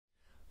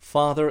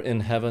Father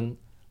in heaven,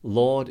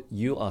 Lord,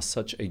 you are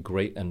such a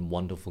great and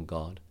wonderful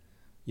God.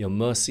 Your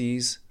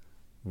mercies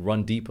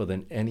run deeper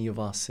than any of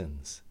our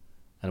sins.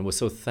 And we're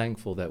so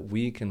thankful that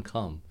we can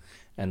come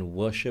and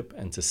worship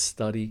and to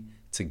study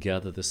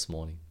together this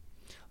morning.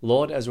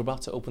 Lord, as we're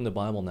about to open the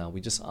Bible now,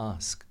 we just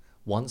ask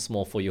once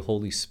more for your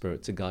Holy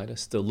Spirit to guide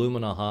us, to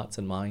illumine our hearts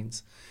and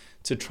minds,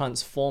 to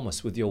transform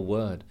us with your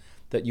word,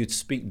 that you'd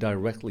speak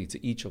directly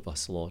to each of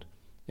us, Lord,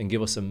 and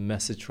give us a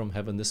message from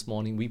heaven this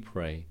morning, we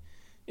pray.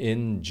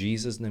 In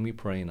Jesus' name we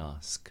pray and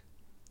ask.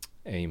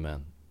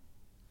 Amen.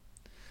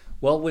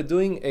 Well, we're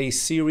doing a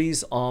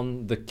series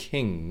on the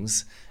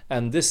kings,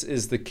 and this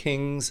is the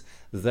kings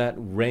that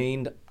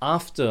reigned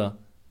after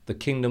the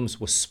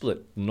kingdoms were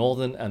split,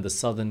 northern and the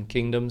southern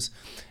kingdoms.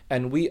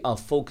 And we are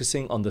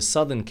focusing on the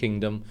southern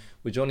kingdom,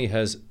 which only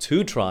has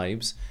two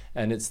tribes,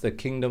 and it's the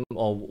kingdom,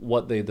 or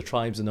what the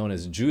tribes are known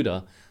as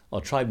Judah, or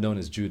tribe known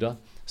as Judah.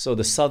 So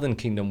the southern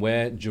kingdom,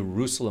 where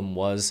Jerusalem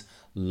was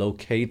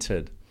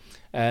located.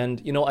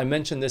 And, I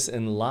mentioned this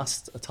in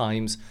last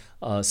time's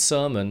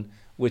sermon,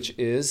 which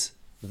is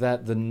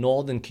that the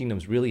northern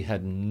kingdoms really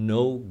had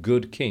no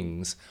good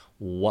kings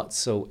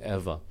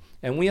whatsoever.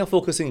 And we are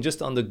focusing just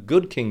on the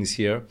good kings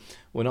here.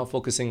 We're not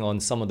focusing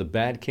on some of the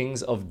bad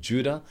kings of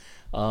Judah,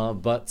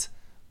 but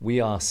we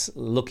are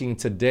looking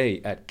today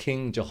at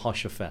King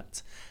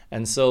Jehoshaphat.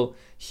 And so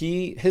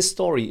his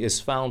story is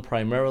found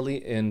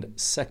primarily in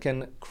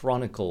 2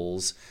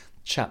 Chronicles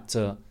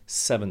chapter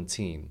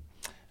 17.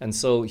 And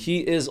so he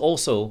is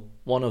also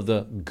one of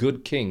the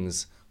good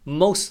kings,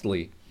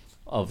 mostly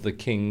of the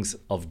kings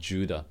of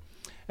Judah.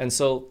 And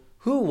so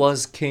who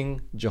was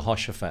King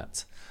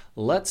Jehoshaphat?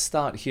 Let's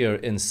start here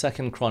in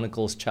 2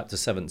 Chronicles chapter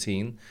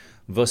 17,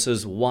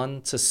 verses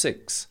 1 to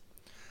 6.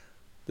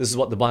 This is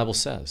what the Bible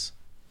says.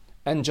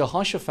 And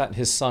Jehoshaphat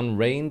his son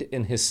reigned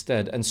in his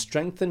stead and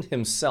strengthened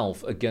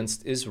himself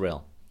against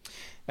Israel.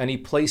 And he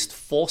placed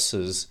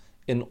forces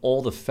in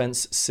all the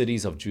fenced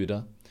cities of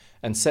Judah,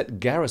 and set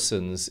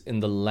garrisons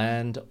in the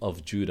land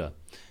of Judah,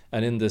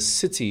 and in the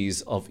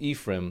cities of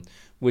Ephraim,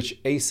 which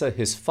Asa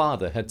his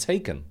father had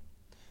taken.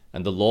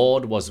 And the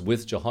Lord was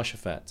with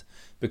Jehoshaphat,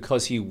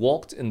 because he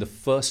walked in the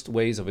first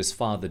ways of his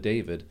father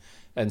David,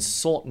 and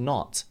sought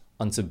not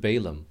unto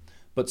Baalim,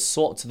 but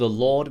sought to the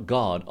Lord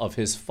God of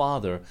his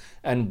father,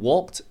 and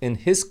walked in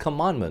his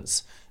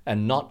commandments,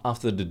 and not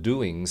after the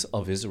doings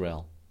of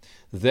Israel.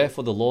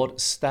 Therefore the Lord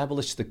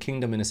established the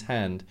kingdom in his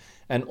hand,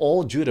 and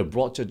all Judah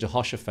brought to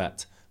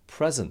Jehoshaphat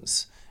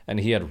presents, and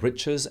he had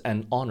riches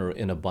and honor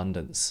in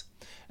abundance.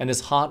 And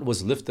his heart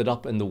was lifted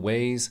up in the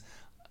ways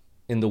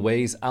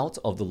out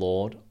of the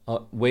Lord,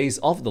 ways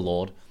of the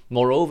Lord.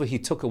 Moreover, he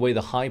took away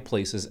the high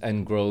places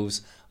and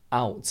groves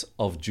out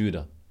of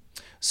Judah.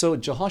 So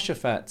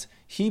Jehoshaphat,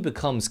 he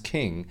becomes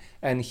king,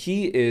 and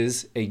he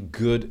is a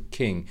good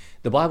king.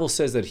 The Bible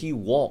says that he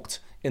walked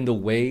in the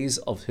ways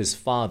of his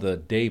father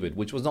David,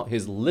 which was not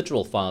his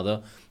literal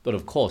father, but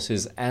of course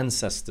his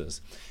ancestors.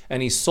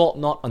 And he sought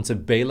not unto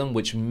Baalim,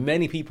 which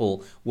many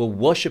people were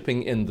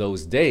worshipping in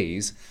those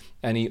days.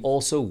 And he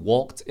also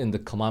walked in the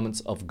commandments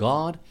of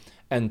God,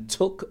 and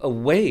took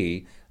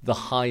away the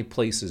high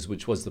places,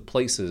 which was the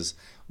places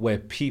where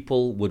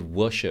people would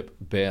worship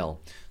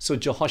Baal. So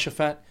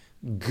Jehoshaphat,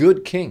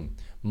 good king,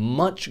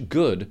 much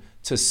good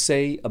to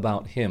say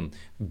about him.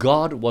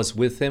 God was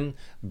with him.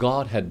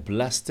 God had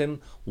blessed him.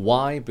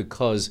 Why?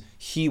 Because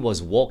he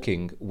was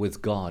walking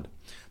with God.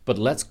 But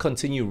let's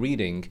continue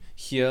reading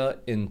here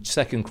in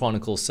 2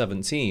 Chronicles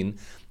 17,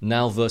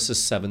 now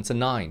verses 7 to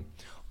 9.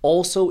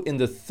 Also in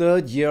the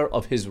third year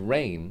of his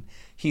reign,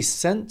 he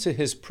sent to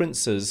his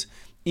princes,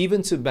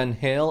 even to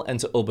Ben-Hail and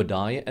to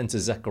Obadiah and to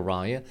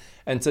Zechariah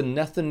and to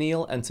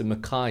Nethaneel and to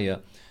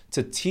Micaiah,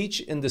 to teach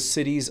in the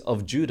cities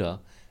of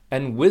Judah.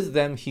 And with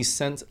them he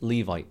sent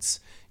Levites,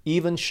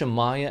 even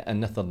Shemaiah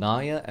and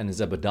Nethaniah and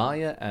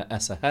Zebediah and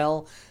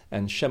Asahel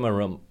and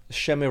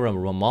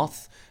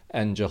Shemiramoth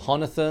and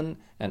Jehonathan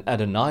and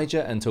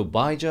Adonijah and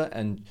Tobijah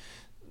and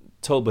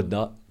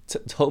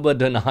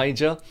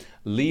Tobadonijah,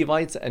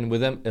 Levites, and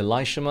with them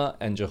Elishama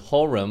and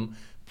Jehoram,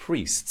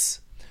 priests.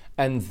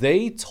 And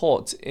they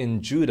taught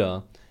in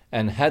Judah,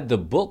 and had the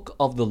book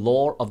of the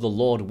law of the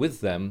Lord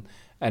with them,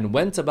 and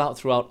went about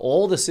throughout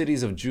all the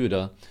cities of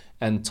Judah,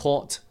 and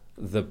taught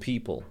the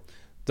people.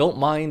 Don't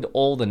mind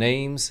all the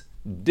names,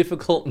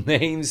 difficult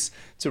names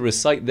to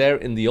recite there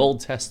in the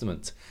Old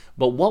Testament.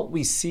 But what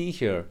we see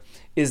here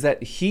is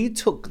that he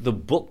took the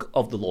book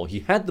of the law.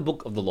 He had the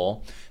book of the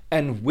law,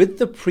 and with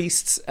the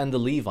priests and the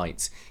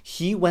Levites,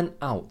 he went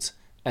out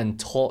and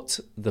taught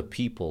the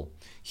people.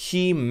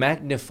 He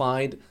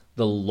magnified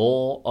the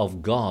law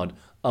of God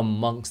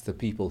amongst the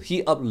people.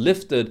 He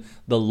uplifted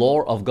the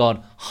law of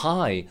God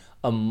high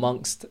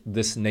amongst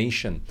this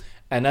nation.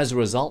 And as a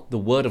result, the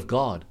word of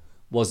God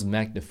was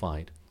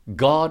magnified.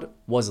 God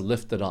was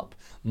lifted up,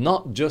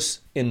 not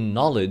just in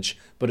knowledge,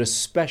 but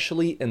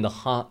especially in the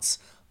hearts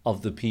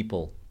of the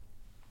people.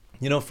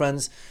 You know,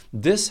 friends,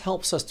 this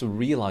helps us to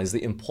realize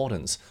the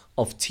importance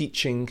of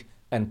teaching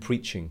and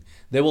preaching.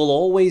 There will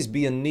always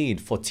be a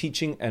need for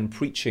teaching and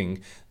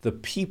preaching the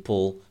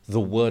people the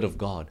Word of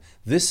God.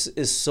 This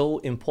is so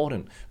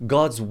important.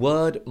 God's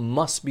Word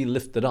must be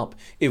lifted up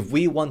if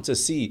we want to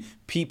see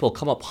people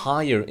come up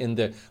higher in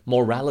their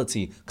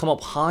morality, come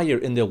up higher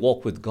in their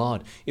walk with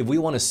God. If we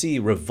want to see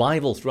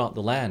revival throughout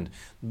the land,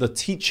 the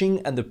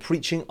teaching and the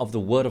preaching of the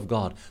Word of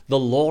God, the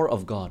law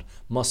of God,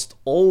 must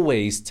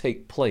always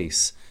take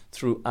place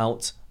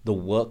throughout the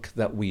work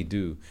that we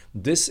do.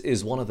 This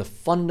is one of the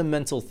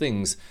fundamental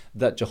things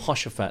that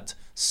Jehoshaphat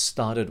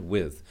started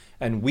with.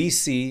 And we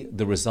see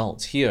the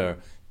results here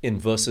in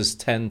verses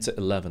 10 to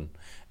 11.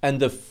 And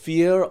the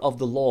fear of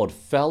the Lord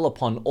fell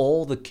upon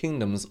all the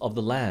kingdoms of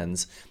the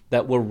lands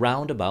that were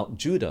round about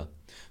Judah,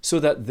 so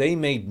that they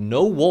made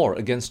no war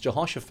against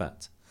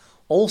Jehoshaphat.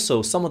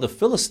 Also, some of the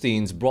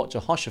Philistines brought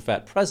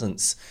Jehoshaphat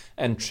presents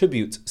and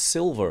tribute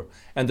silver,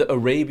 and the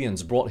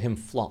Arabians brought him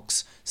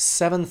flocks,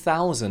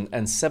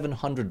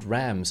 7,700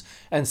 rams,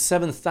 and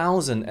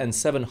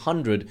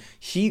 7,700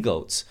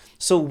 he-goats.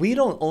 So we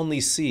don't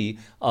only see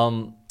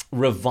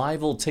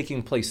revival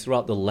taking place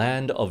throughout the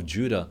land of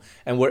Judah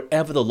and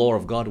wherever the law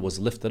of God was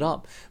lifted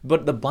up,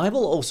 but the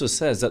Bible also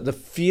says that the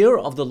fear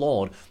of the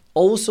Lord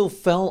also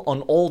fell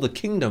on all the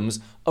kingdoms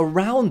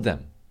around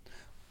them.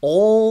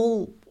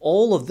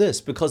 All of this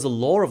because the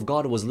law of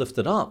God was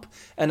lifted up,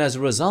 and as a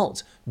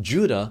result,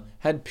 Judah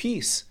had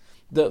peace.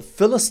 The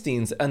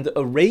Philistines and the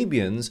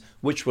Arabians,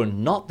 which were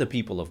not the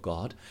people of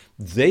God,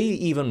 they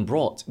even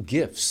brought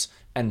gifts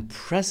and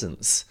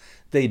presents.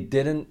 They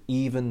didn't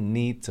even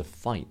need to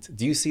fight.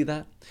 Do you see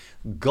that?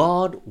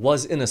 God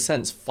was, in a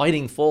sense,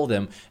 fighting for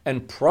them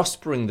and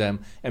prospering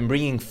them and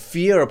bringing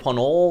fear upon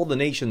all the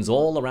nations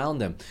all around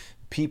them.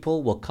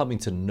 People were coming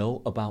to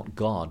know about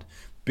God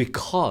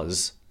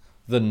because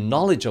the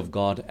knowledge of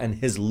God and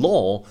His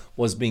law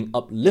was being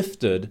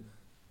uplifted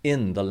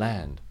in the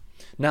land.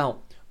 Now,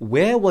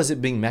 where was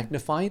it being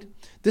magnified?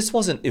 This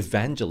wasn't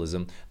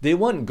evangelism. They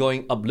weren't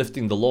going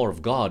uplifting the law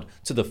of God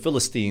to the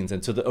Philistines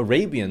and to the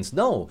Arabians.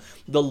 No,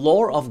 the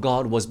law of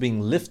God was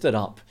being lifted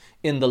up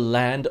in the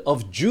land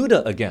of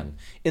Judah again,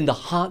 in the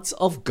hearts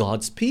of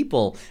God's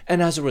people.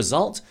 And as a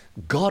result,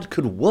 God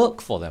could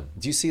work for them.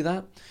 Do you see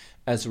that?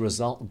 As a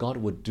result, God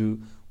would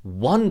do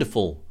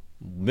wonderful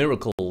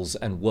miracles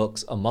and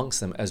works amongst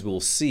them, as we'll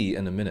see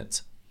in a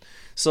minute.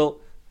 So,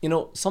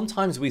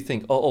 sometimes we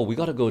think, we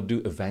got to go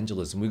do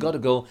evangelism. We got to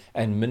go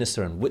and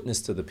minister and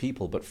witness to the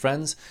people. But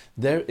friends,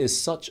 there is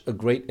such a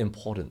great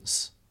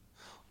importance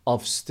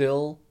of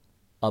still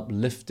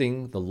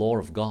uplifting the law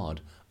of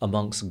God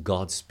amongst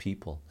God's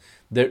people.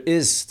 There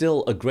is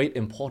still a great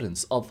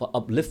importance of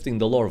uplifting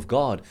the law of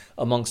God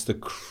amongst the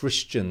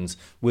Christians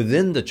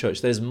within the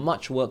church. There's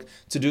much work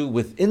to do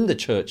within the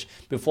church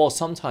before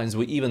sometimes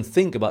we even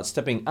think about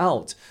stepping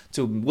out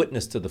to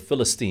witness to the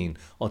Philistine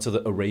or to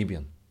the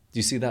Arabian. Do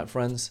you see that,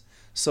 friends?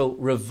 So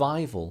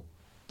revival,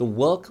 the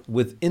work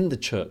within the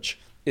church,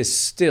 is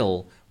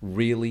still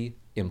really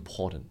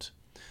important.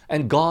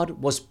 And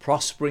God was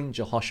prospering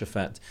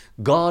Jehoshaphat.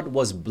 God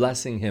was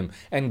blessing him,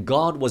 and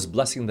God was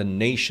blessing the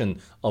nation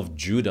of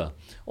Judah,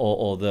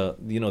 or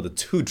the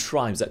two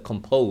tribes that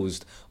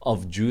composed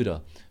of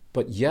Judah.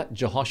 But yet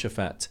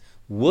Jehoshaphat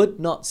would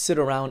not sit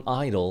around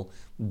idle,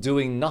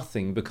 doing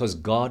nothing, because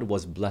God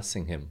was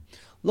blessing him.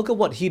 Look at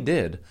what he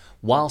did.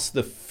 Whilst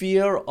the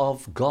fear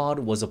of God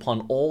was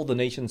upon all the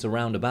nations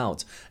around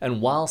about, and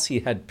whilst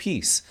he had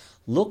peace,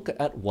 look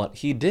at what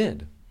he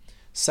did.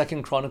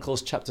 2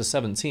 Chronicles chapter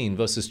 17,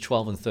 verses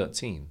 12 and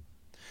 13.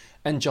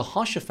 And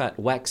Jehoshaphat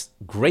waxed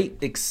great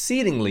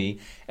exceedingly,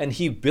 and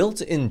he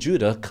built in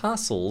Judah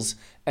castles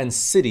and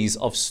cities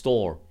of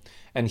store.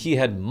 And he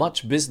had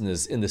much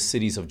business in the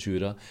cities of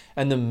Judah,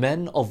 and the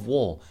men of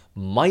war,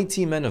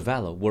 mighty men of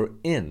valor, were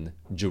in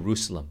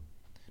Jerusalem.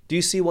 Do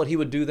you see what he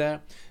would do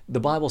there? The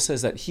Bible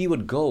says that he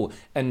would go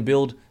and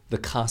build the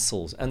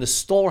castles and the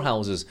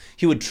storehouses.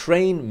 He would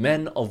train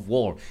men of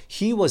war.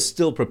 He was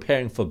still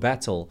preparing for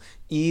battle,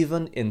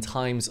 even in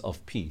times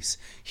of peace.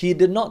 He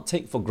did not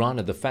take for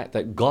granted the fact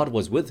that God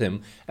was with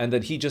him and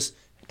that he just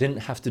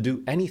didn't have to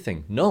do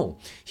anything. No,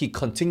 he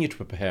continued to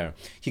prepare.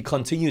 He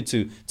continued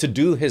to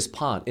do his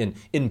part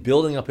in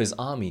building up his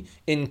army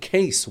in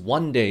case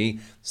one day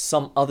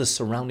some other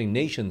surrounding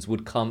nations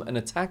would come and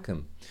attack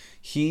him.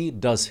 He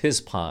does his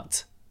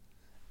part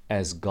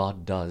as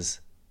God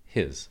does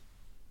his.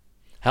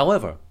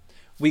 However,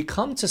 we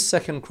come to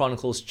 2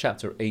 Chronicles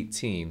chapter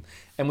 18,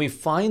 and we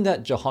find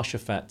that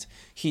Jehoshaphat,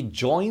 he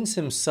joins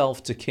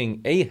himself to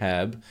King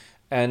Ahab,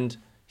 and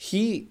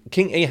King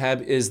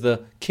Ahab is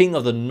the king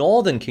of the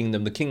northern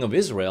kingdom, the king of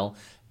Israel,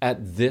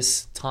 at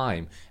this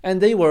time. And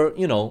they were,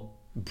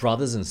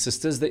 brothers and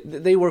sisters.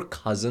 They were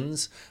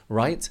cousins,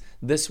 right?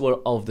 This were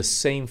of the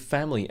same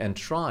family and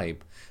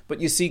tribe. But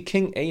you see,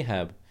 King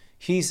Ahab,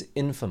 he's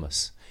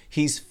infamous.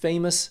 He's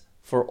famous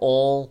for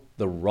all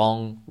the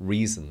wrong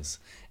reasons.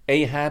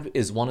 Ahab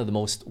is one of the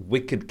most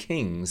wicked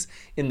kings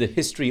in the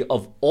history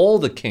of all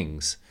the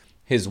kings.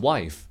 His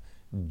wife,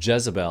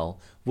 Jezebel,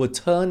 would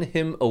turn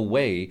him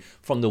away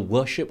from the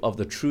worship of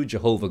the true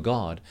Jehovah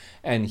God,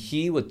 and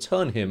he would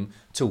turn him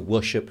to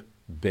worship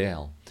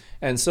Baal.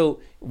 And so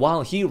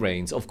while he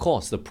reigns, of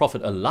course, the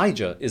prophet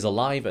Elijah is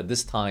alive at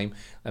this time,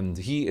 and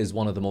he is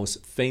one of the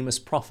most famous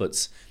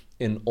prophets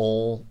in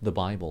all the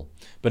Bible.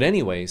 But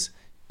anyways,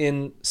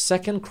 in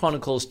 2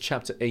 Chronicles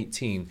chapter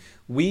 18,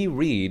 we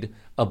read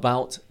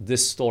about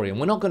this story. And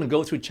we're not going to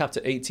go through chapter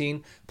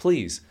 18.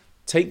 Please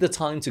take the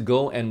time to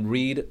go and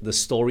read the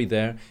story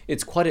there.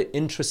 It's quite an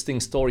interesting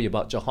story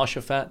about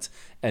Jehoshaphat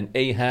and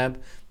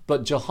Ahab.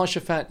 But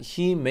Jehoshaphat,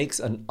 he makes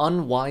an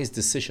unwise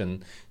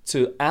decision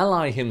to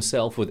ally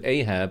himself with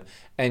Ahab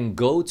and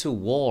go to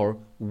war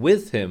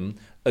with him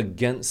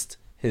against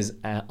his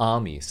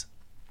armies.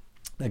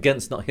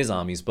 Against not his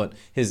armies, but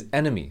his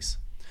enemies.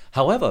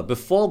 However,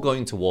 before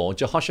going to war,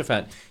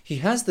 Jehoshaphat, he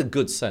has the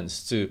good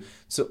sense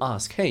to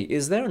ask, hey,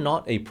 is there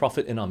not a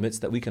prophet in our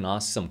midst that we can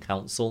ask some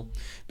counsel?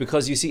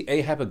 Because you see,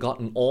 Ahab had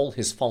gotten all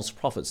his false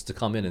prophets to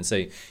come in and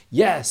say,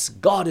 yes,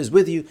 God is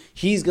with you.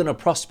 He's going to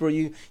prosper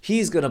you.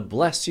 He's going to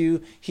bless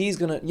you. He's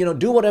going to,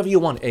 do whatever you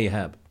want,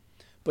 Ahab.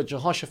 But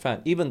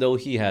Jehoshaphat, even though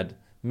he had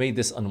made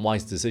this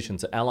unwise decision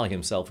to ally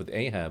himself with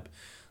Ahab,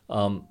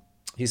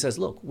 he says,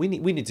 look, we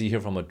need to hear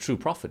from a true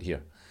prophet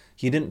here.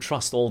 He didn't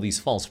trust all these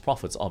false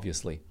prophets,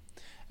 obviously.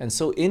 And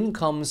so in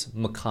comes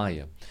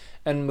Micaiah.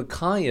 And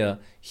Micaiah,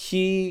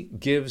 he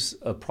gives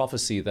a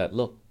prophecy that,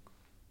 look,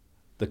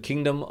 the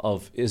kingdom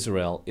of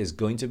Israel is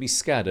going to be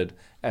scattered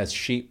as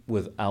sheep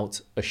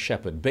without a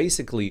shepherd.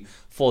 Basically,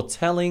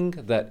 foretelling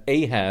that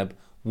Ahab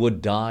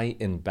would die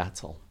in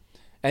battle.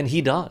 And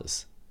he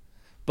does.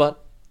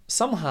 But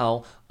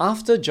somehow,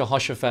 after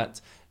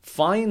Jehoshaphat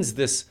finds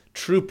this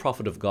true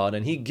prophet of God,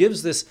 and he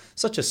gives this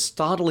such a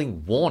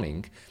startling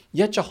warning,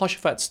 yet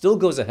Jehoshaphat still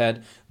goes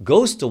ahead,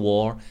 goes to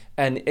war,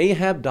 and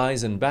Ahab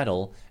dies in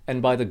battle,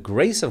 and by the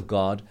grace of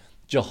God,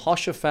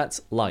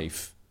 Jehoshaphat's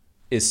life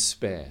is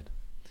spared.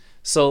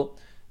 So,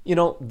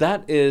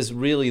 that is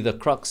really the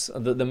crux,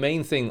 the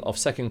main thing of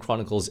 2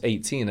 Chronicles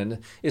 18, and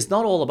it's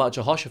not all about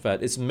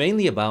Jehoshaphat, it's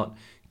mainly about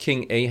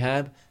King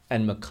Ahab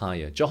and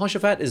Micaiah.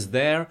 Jehoshaphat is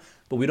there,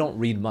 but we don't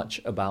read much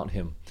about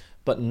him.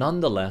 But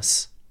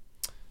nonetheless,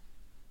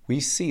 we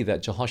see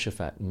that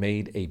Jehoshaphat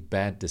made a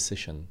bad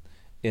decision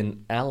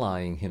in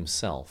allying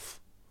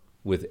himself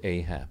with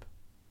Ahab.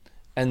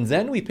 And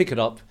then we pick it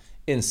up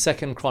in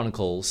 2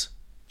 Chronicles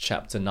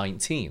chapter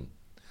 19.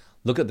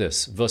 Look at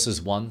this,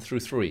 verses 1 through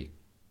 3.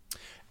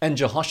 And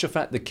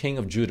Jehoshaphat the king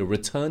of Judah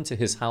returned to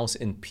his house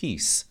in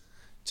peace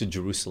to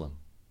Jerusalem.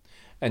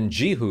 And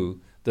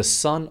Jehu the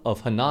son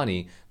of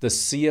Hanani the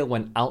seer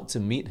went out to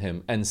meet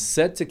him and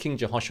said to King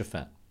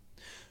Jehoshaphat,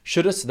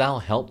 shouldest thou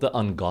help the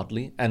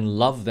ungodly and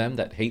love them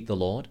that hate the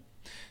Lord?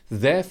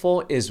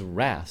 Therefore is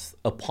wrath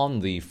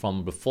upon thee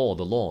from before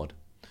the Lord.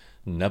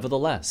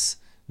 Nevertheless,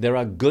 there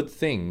are good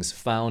things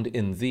found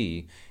in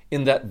thee,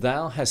 in that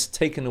thou hast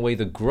taken away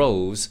the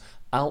groves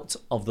out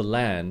of the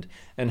land,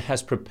 and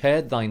hast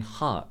prepared thine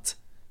heart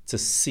to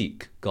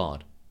seek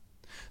God.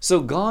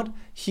 So God,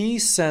 he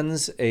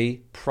sends a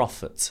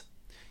prophet.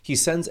 He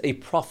sends a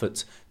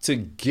prophet to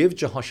give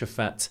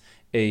Jehoshaphat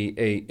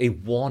a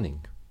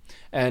warning.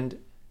 And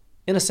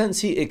in a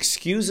sense, he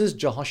excuses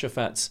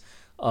Jehoshaphat's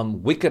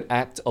wicked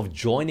act of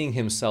joining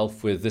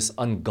himself with this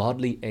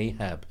ungodly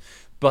Ahab.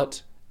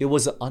 But it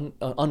was an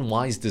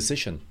unwise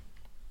decision.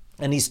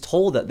 And he's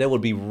told that there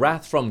would be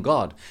wrath from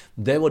God.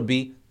 There would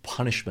be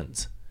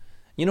punishment.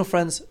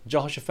 Friends,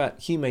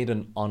 Jehoshaphat, he made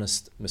an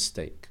honest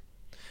mistake.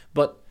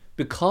 But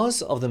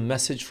because of the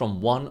message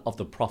from one of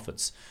the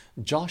prophets,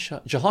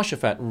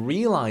 Jehoshaphat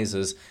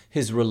realizes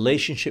his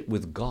relationship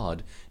with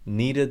God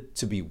needed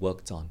to be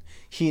worked on.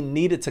 He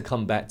needed to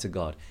come back to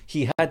God.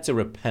 He had to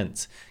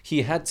repent.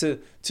 He had to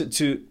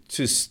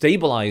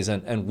stabilize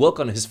and work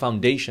on his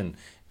foundation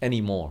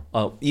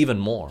even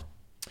more.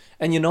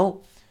 And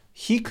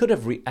he could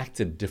have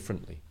reacted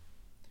differently.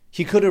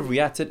 He could have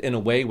reacted in a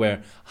way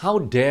where, how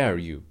dare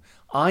you?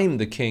 I'm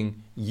the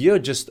king, you're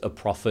just a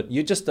prophet,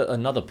 you're just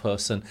another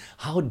person.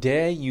 How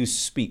dare you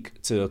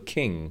speak to a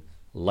king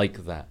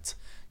like that?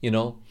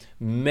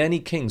 Many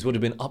kings would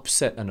have been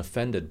upset and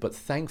offended, but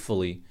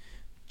thankfully,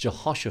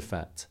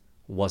 Jehoshaphat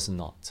was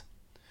not.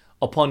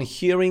 Upon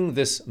hearing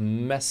this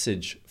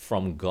message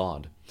from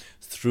God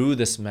through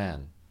this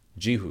man,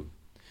 Jehu,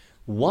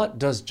 what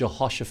does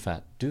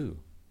Jehoshaphat do?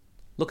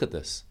 Look at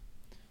this.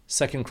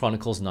 2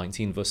 Chronicles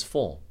 19 verse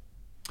 4.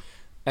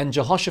 And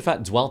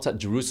Jehoshaphat dwelt at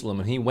Jerusalem,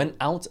 and he went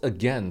out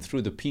again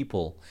through the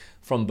people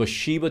from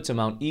Beersheba to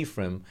Mount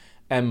Ephraim,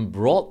 and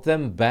brought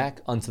them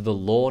back unto the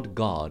Lord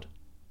God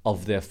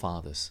of their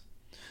fathers.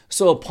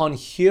 So upon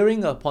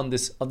hearing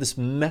this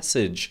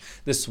message,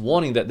 this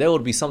warning that there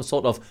would be some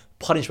sort of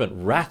punishment,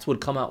 wrath would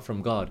come out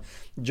from God,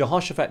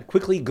 Jehoshaphat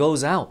quickly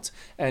goes out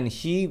and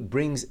he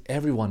brings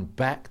everyone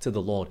back to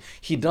the Lord.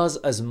 He does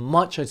as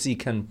much as he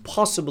can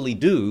possibly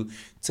do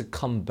to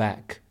come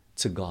back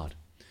to God.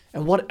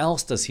 And what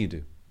else does he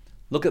do?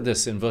 Look at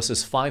this in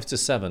verses 5 to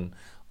 7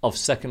 of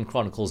 2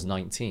 Chronicles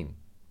 19.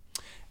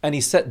 And he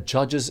set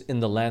judges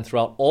in the land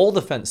throughout all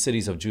the fenced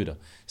cities of Judah,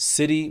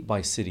 city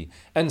by city,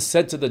 and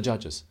said to the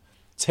judges,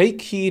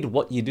 Take heed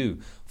what ye do,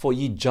 for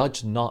ye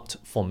judge not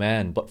for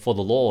man, but for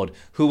the Lord,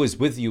 who is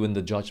with you in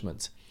the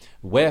judgment.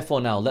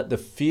 Wherefore now let the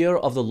fear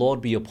of the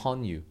Lord be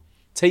upon you.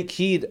 Take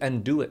heed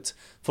and do it,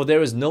 for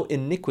there is no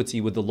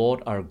iniquity with the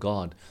Lord our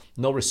God,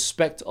 no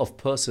respect of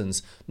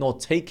persons, nor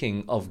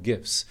taking of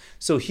gifts.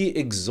 So he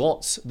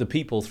exhorts the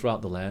people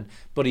throughout the land,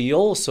 but he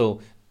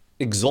also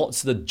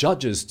exhorts the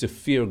judges to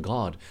fear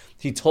God.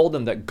 He told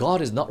them that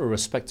God is not a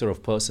respecter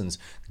of persons.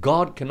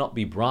 God cannot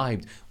be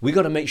bribed. We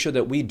got to make sure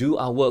that we do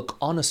our work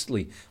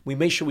honestly. We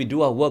make sure we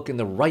do our work in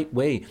the right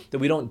way, that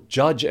we don't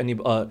judge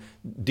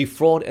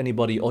defraud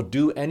anybody or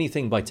do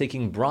anything by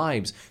taking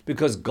bribes,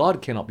 because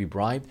God cannot be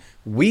bribed.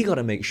 We got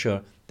to make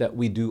sure that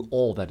we do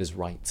all that is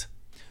right.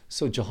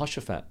 So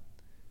Jehoshaphat,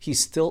 he's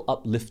still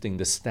uplifting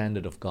the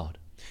standard of God.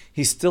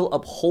 He's still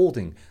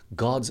upholding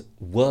God's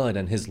word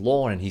and his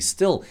law, and he's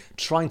still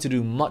trying to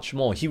do much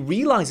more. He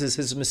realizes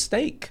his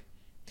mistake.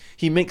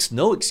 He makes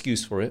no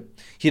excuse for it.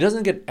 He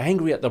doesn't get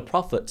angry at the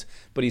prophet,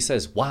 but he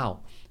says,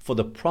 wow, for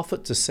the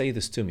prophet to say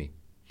this to me,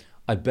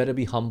 I better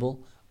be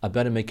humble. I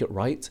better make it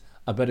right.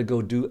 I better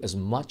go do as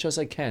much as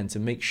I can to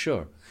make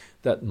sure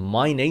that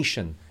my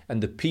nation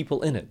and the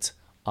people in it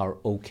are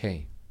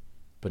okay.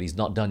 But he's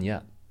not done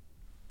yet.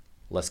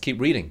 Let's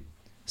keep reading.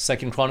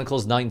 2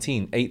 Chronicles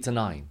 19,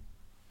 8-9.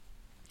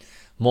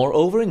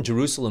 Moreover, in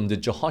Jerusalem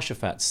did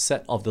Jehoshaphat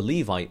set of the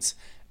Levites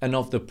and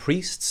of the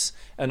priests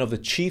and of the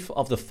chief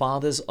of the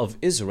fathers of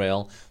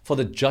Israel for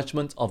the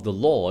judgment of the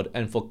Lord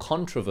and for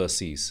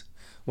controversies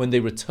when they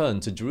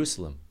returned to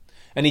Jerusalem.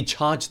 And he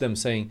charged them,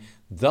 saying,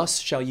 Thus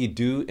shall ye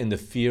do in the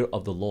fear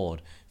of the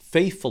Lord,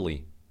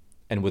 faithfully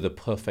and with a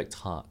perfect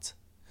heart.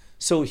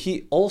 So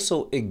he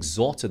also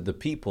exhorted the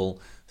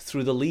people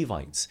through the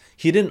Levites.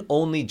 He didn't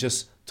only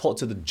just talk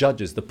to the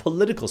judges, the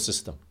political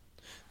system,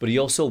 but he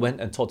also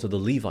went and talked to the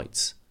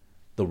Levites,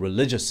 the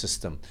religious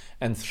system.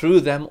 And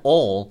through them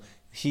all,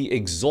 he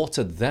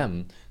exhorted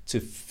them to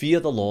fear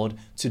the Lord,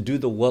 to do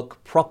the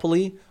work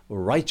properly,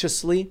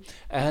 righteously,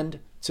 and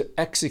to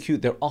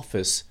execute their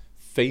office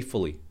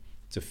faithfully.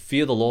 To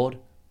fear the Lord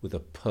with a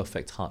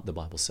perfect heart, the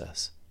Bible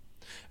says.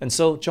 And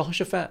so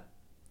Jehoshaphat,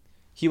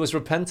 he was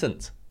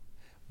repentant.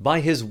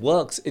 By his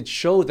works, it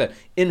showed that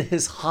in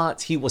his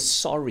heart he was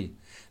sorry,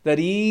 that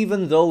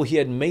even though he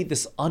had made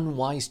this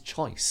unwise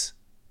choice,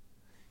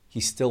 he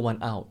still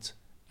went out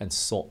and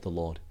sought the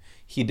Lord.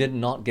 He did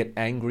not get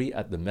angry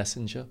at the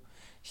messenger.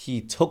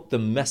 He took the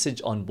message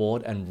on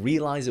board and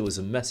realized it was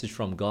a message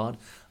from God,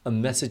 a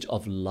message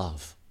of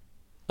love,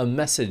 a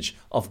message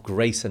of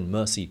grace and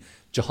mercy.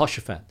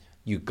 Jehoshaphat,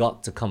 you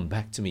got to come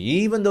back to me,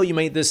 even though you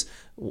made this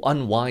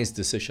unwise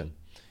decision.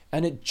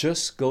 And it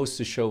just goes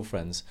to show,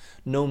 friends,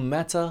 no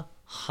matter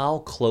how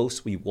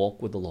close we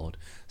walk with the Lord,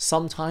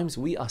 sometimes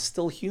we are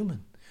still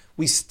human.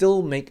 We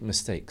still make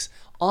mistakes,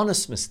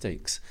 honest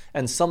mistakes.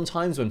 And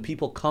sometimes when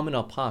people come in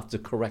our path to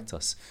correct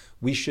us,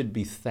 we should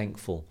be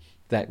thankful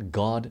that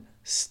God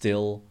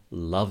still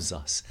loves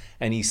us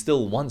and he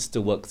still wants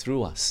to work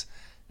through us.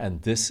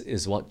 And this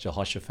is what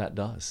Jehoshaphat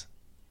does.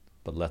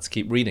 But let's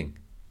keep reading.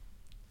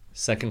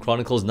 2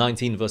 Chronicles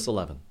 19 verse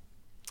 11.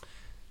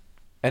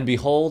 And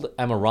behold,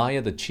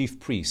 Amariah the chief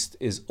priest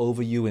is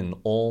over you in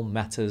all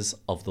matters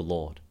of the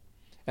Lord.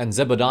 And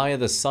Zebadiah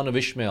the son of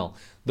Ishmael,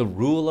 the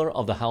ruler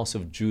of the house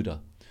of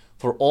Judah.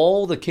 For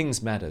all the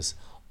king's matters,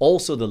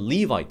 also the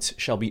Levites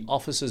shall be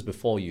officers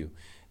before you.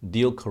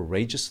 Deal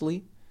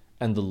courageously,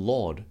 and the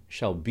Lord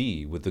shall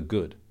be with the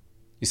good.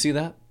 You see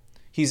that?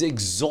 He's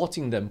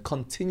exhorting them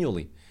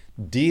continually.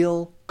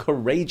 Deal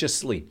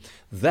courageously.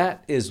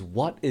 That is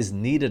what is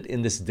needed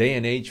in this day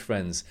and age,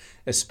 friends,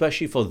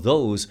 especially for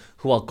those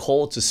who are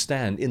called to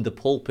stand in the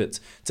pulpit,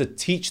 to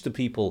teach the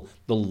people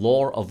the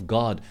law of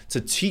God,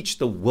 to teach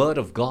the word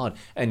of God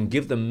and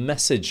give the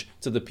message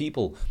to the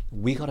people.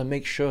 We got to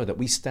make sure that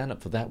we stand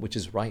up for that which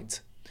is right.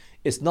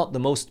 It's not the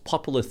most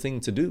popular thing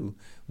to do.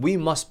 We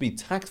must be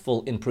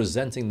tactful in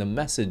presenting the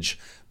message,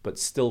 but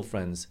still,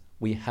 friends,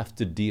 we have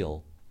to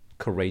deal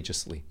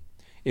courageously.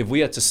 If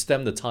we are to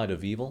stem the tide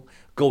of evil,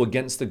 go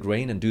against the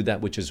grain and do that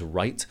which is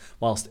right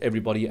whilst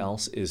everybody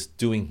else is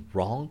doing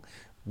wrong,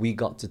 we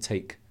got to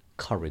take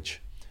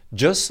courage.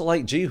 Just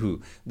like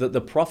Jehu,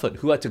 the prophet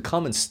who had to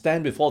come and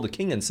stand before the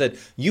king and said,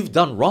 you've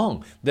done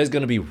wrong. There's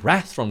going to be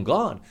wrath from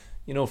God.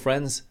 You know,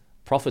 friends,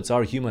 prophets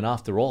are human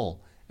after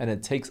all, and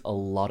it takes a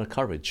lot of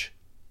courage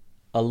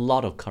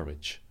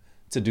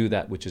to do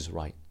that which is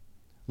right.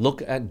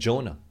 Look at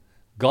Jonah.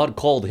 God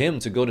called him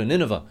to go to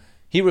Nineveh.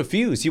 He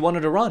refused. He wanted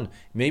to run.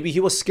 Maybe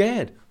he was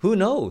scared. Who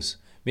knows?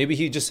 Maybe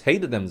he just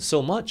hated them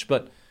so much.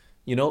 But,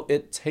 you know,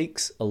 it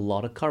takes a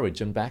lot of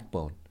courage and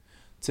backbone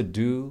to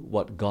do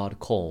what God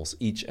calls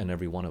each and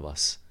every one of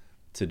us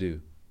to do.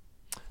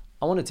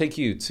 I want to take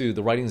you to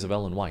the writings of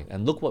Ellen White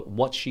and look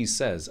what she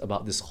says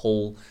about this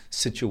whole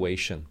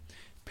situation.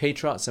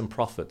 Patriarchs and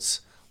Prophets,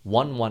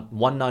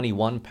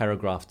 191,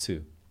 paragraph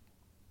 2.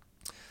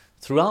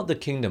 Throughout the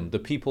kingdom, the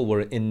people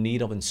were in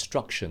need of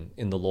instruction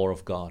in the law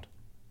of God.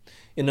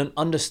 In an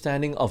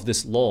understanding of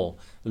this law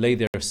lay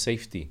their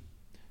safety.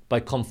 by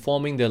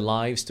conforming their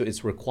lives to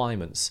its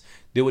requirements,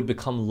 they would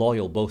become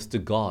loyal both to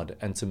God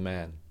and to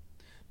man.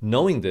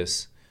 Knowing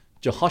this,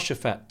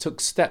 Jehoshaphat took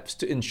steps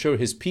to ensure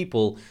his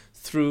people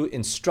through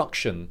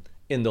instruction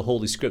in the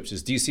Holy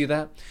Scriptures. Do you see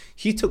that?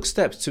 He took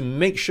steps to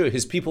make sure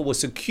his people were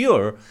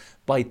secure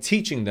by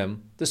teaching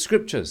them the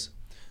Scriptures.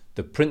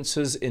 The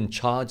princes in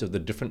charge of the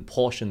different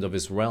portions of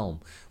his realm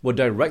were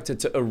directed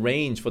to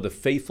arrange for the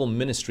faithful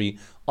ministry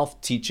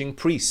of teaching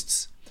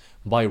priests.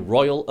 By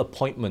royal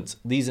appointment,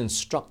 these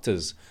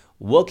instructors,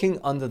 working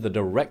under the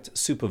direct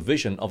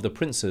supervision of the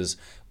princes,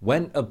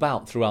 went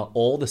about throughout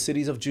all the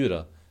cities of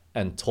Judah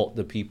and taught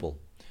the people.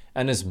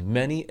 And as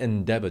many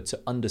endeavored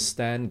to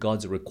understand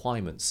God's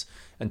requirements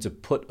and to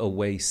put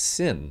away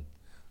sin,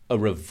 a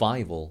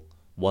revival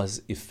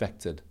was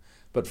effected.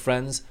 But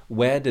friends,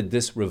 where did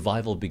this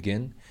revival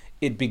begin?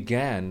 It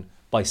began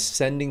by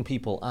sending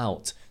people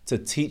out to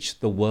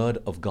teach the word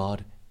of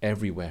God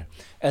everywhere.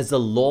 As the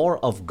law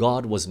of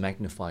God was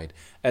magnified,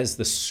 as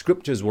the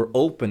scriptures were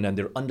opened and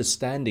their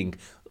understanding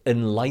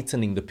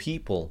enlightening the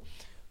people,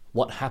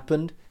 what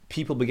happened?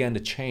 People began to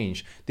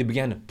change. They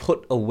began to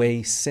put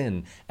away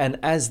sin. And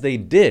as they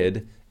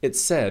did, it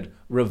said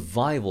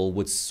revival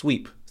would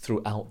sweep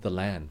throughout the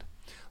land.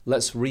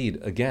 Let's read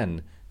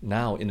again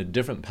now in a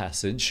different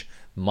passage,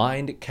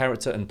 Mind,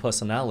 Character and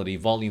Personality,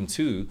 Volume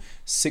 2,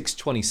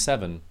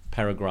 627,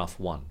 paragraph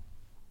 1.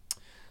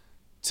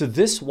 To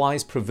this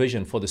wise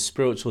provision for the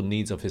spiritual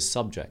needs of his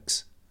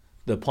subjects,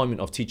 the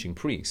appointment of teaching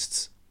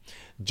priests,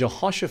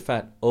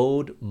 Jehoshaphat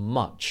owed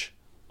much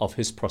of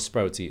his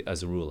prosperity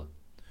as a ruler.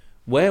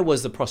 Where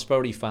was the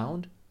prosperity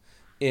found?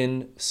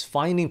 In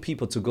finding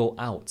people to go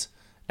out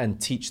and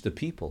teach the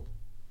people.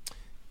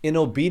 In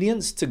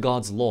obedience to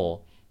God's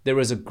law, there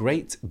is a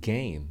great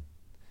gain.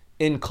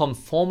 In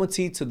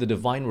conformity to the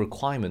divine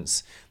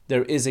requirements,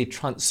 there is a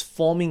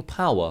transforming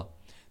power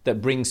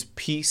that brings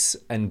peace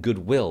and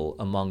goodwill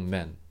among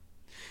men.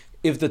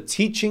 If the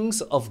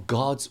teachings of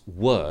God's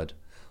word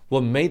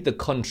were made the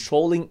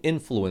controlling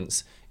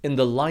influence in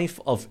the life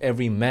of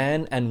every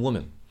man and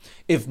woman,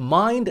 if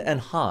mind and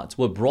heart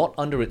were brought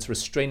under its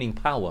restraining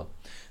power,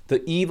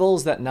 the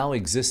evils that now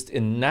exist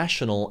in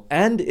national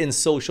and in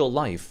social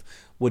life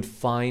would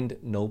find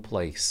no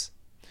place.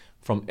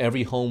 From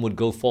every home would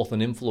go forth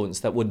an influence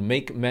that would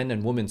make men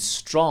and women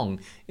strong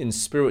in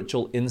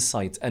spiritual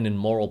insight and in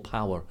moral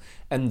power,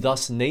 and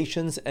thus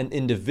nations and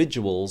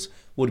individuals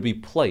would be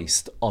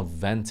placed on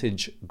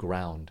vantage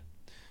ground.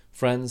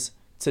 Friends,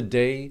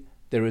 today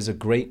there is a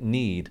great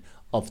need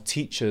of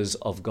teachers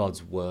of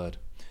God's word.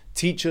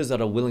 Teachers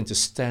that are willing to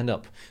stand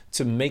up,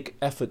 to make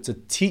effort to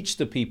teach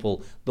the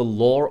people the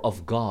law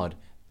of God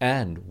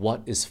and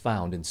what is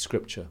found in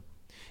Scripture.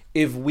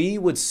 If we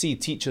would see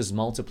teachers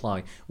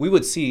multiply, we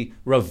would see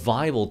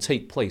revival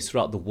take place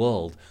throughout the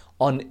world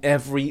on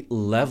every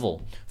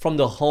level, from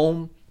the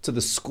home to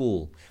the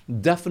school,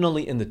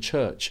 definitely in the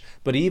church,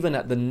 but even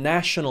at the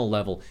national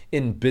level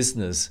in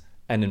business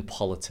and in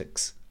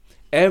politics.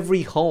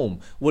 Every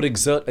home would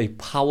exert a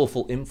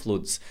powerful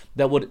influence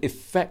that would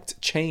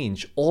effect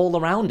change all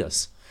around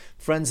us.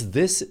 Friends,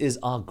 this is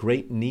our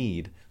great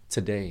need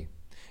today.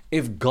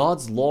 If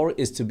God's law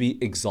is to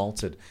be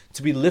exalted,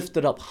 to be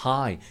lifted up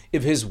high,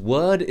 if His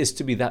word is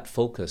to be that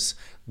focus,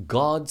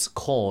 God's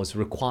cause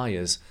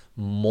requires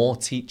more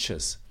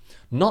teachers.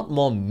 Not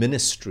more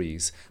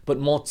ministries, but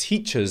more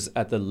teachers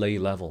at the lay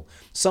level.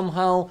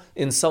 Somehow,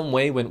 in some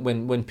way,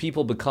 when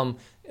people become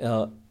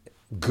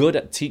good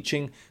at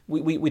teaching,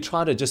 we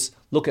try to just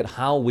look at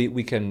how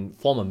we can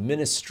form a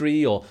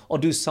ministry or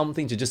do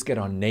something to just get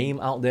our name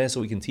out there so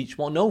we can teach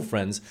more. No,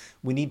 friends,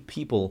 we need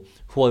people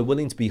who are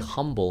willing to be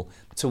humble,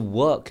 to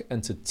work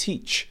and to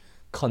teach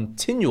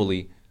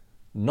continually,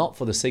 not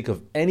for the sake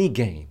of any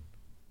gain,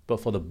 but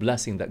for the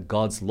blessing that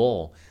God's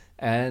law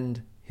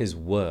and His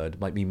word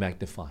might be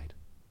magnified.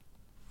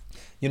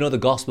 You know, the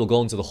gospel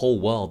going to the whole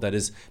world that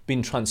is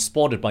being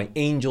transported by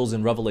angels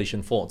in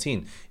Revelation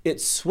 14.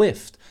 It's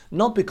swift,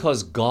 not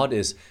because God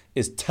is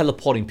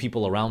teleporting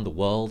people around the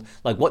world,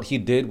 like what He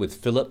did with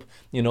Philip,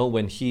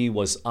 when he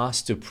was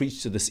asked to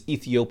preach to this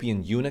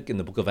Ethiopian eunuch in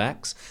the book of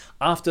Acts.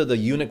 After the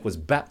eunuch was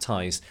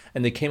baptized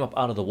and they came up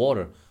out of the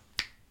water,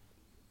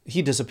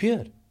 he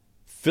disappeared.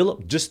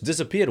 Philip just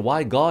disappeared.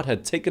 Why? God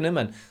had taken him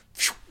and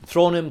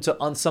thrown him to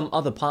on some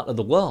other part of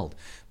the world.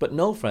 But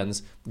no,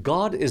 friends,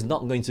 God is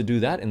not going to do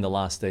that in the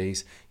last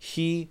days.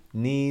 He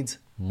needs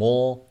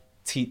more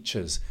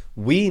teachers.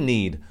 We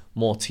need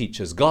more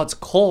teachers. God's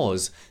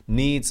cause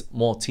needs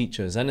more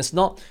teachers. And it's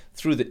not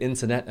through the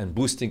internet and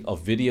boosting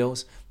of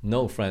videos.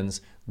 No,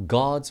 friends,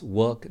 God's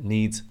work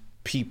needs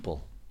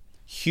people.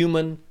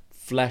 Human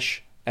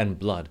flesh and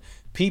blood.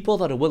 People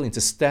that are willing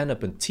to stand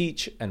up and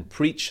teach and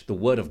preach the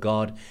word of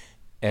God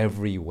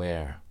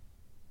everywhere.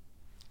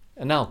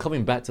 And now,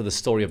 coming back to the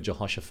story of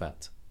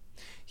Jehoshaphat,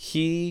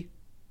 he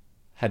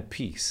had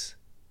peace,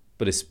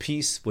 but his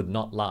peace would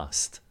not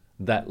last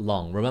that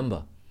long.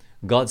 Remember,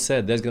 God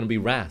said there's going to be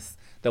wrath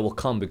that will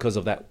come because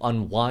of that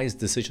unwise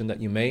decision that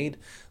you made.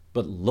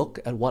 But look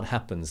at what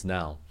happens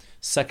now.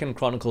 2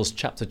 Chronicles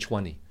chapter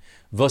 20,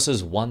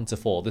 Verses 1 to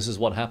 4. This is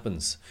what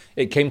happens.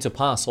 It came to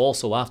pass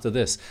also after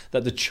this,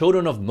 that the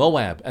children of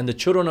Moab and the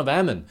children of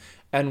Ammon,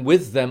 and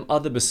with them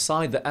other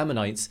beside the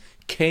Ammonites,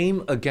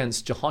 came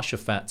against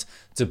Jehoshaphat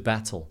to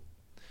battle.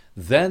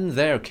 Then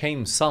there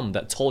came some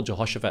that told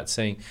Jehoshaphat,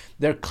 saying,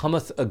 There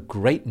cometh a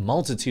great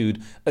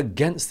multitude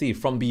against thee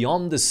from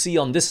beyond the sea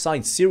on this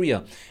side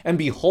Syria, and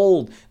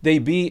behold, they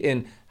be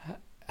in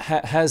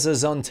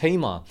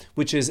Hazazon-Tamar,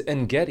 which is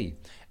En-gedi.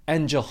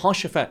 And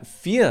Jehoshaphat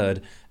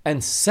feared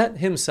and set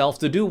himself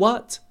to do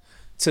what?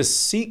 To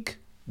seek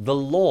the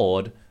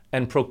Lord,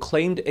 and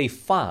proclaimed a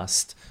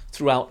fast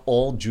throughout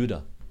all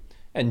Judah.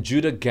 And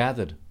Judah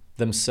gathered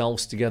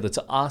themselves together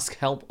to ask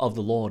help of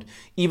the Lord.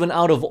 Even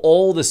out of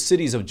all the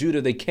cities of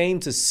Judah, they came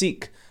to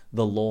seek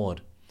the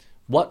Lord.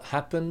 What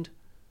happened?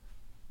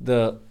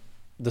 The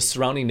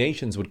surrounding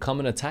nations would come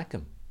and attack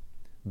him.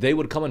 They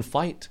would come and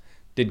fight.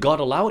 Did God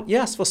allow it?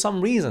 Yes, for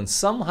some reason.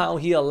 Somehow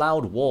he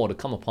allowed war to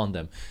come upon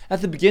them.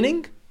 At the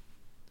beginning,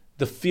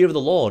 the fear of the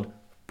Lord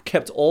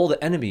kept all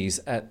the enemies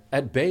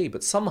at bay.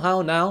 But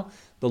somehow now,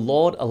 the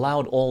Lord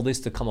allowed all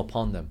this to come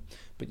upon them.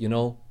 But you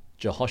know,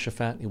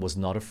 Jehoshaphat, he was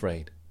not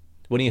afraid.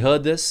 When he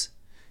heard this,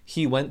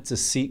 he went to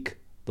seek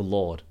the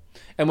Lord.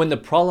 And when the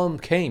problem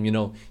came, you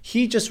know,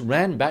 he just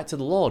ran back to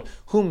the Lord,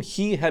 whom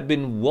he had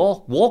been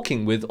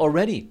walking with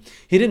already.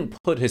 He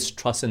didn't put his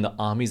trust in the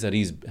armies that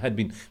had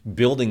been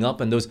building up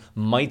and those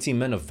mighty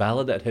men of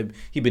valor that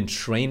he'd been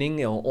training,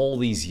 you know, all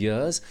these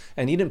years.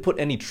 And he didn't put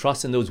any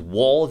trust in those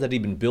walls that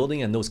he'd been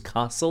building and those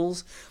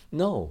castles.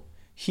 No,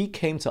 he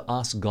came to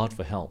ask God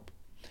for help.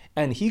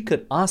 And he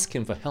could ask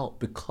him for help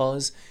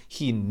because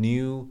he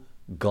knew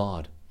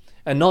God.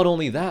 And not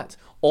only that,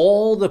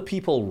 all the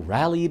people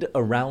rallied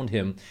around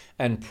him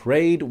and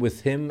prayed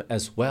with him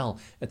as well,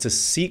 and to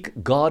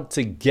seek God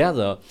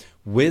together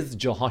with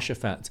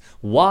Jehoshaphat.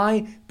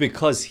 Why?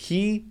 Because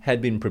he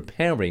had been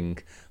preparing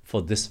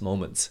for this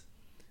moment.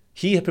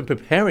 He had been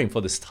preparing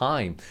for this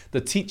time.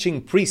 The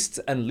teaching priests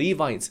and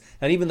Levites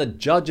and even the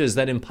judges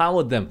that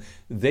empowered them,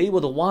 they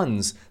were the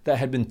ones that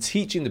had been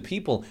teaching the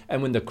people.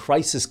 And when the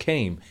crisis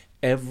came,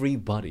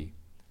 everybody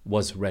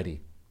was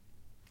ready.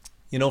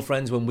 You know,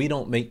 friends, when we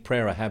don't make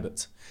prayer a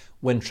habit,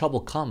 when trouble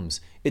comes,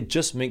 it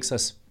just makes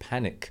us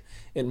panic.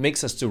 It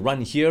makes us to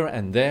run here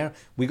and there.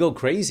 We go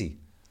crazy.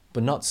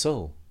 But not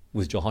so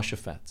with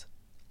Jehoshaphat.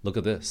 Look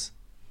at this.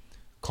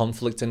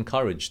 Conflict and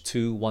Courage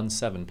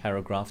 2:17,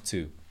 paragraph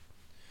 2.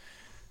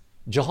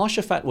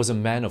 Jehoshaphat was a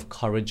man of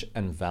courage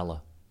and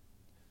valor.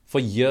 For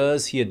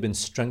years he had been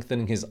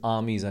strengthening his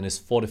armies and his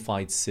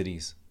fortified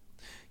cities.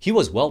 He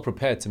was well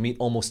prepared to meet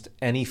almost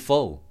any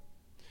foe.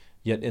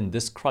 Yet in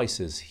this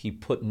crisis, he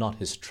put not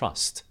his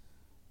trust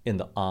in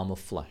the arm of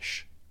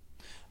flesh.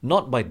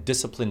 Not by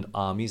disciplined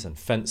armies and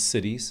fenced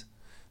cities,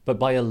 but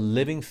by a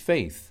living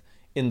faith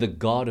in the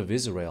God of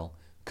Israel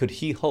could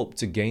he hope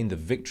to gain the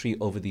victory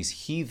over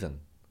these heathen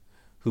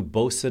who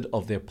boasted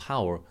of their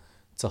power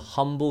to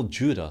humble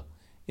Judah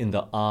in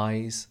the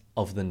eyes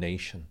of the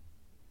nation.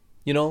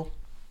 You know,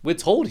 we're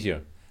told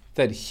here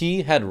that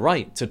he had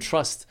right to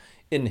trust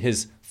in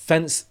his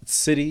fenced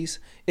cities,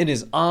 in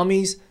his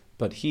armies,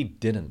 but he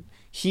didn't.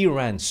 He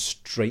ran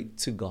straight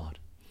to God.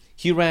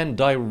 He ran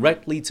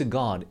directly to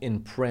God in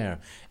prayer.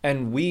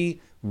 And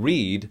we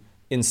read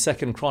in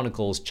 2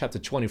 Chronicles chapter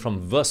 20 from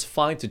verse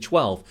 5 to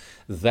 12,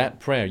 that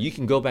prayer. You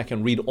can go back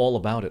and read all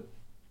about it.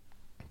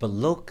 But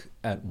look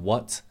at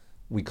what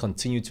we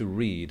continue to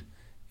read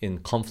in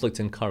Conflict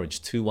and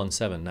Courage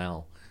 2:17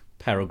 now,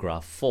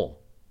 paragraph 4.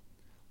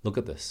 Look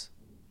at this.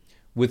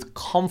 With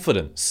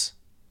confidence,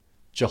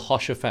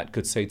 Jehoshaphat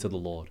could say to the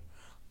Lord,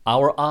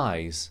 Our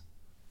eyes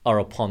are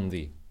upon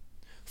thee.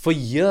 For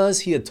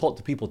years he had taught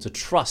the people to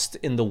trust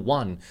in the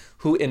one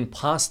who in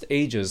past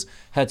ages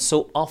had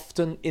so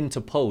often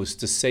interposed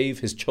to save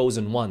his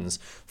chosen ones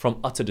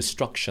from utter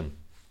destruction.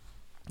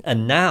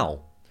 And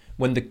now,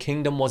 when the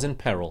kingdom was in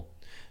peril,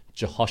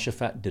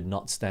 Jehoshaphat did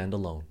not stand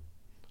alone.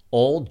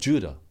 All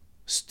Judah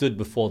stood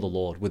before the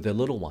Lord with their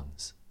little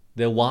ones,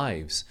 their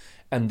wives,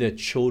 and their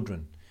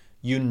children.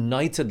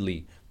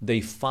 Unitedly, they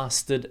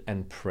fasted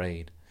and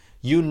prayed.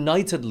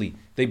 Unitedly,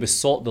 they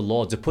besought the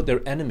Lord to put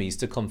their enemies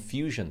to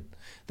confusion,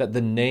 that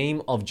the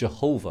name of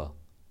Jehovah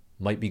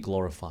might be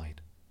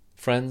glorified.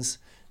 Friends,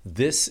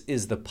 this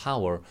is the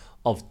power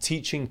of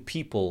teaching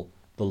people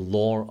the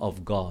law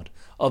of God,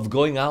 of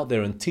going out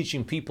there and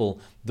teaching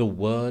people the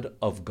word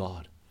of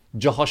God.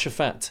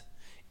 Jehoshaphat,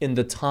 in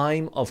the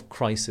time of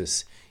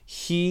crisis,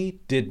 he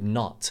did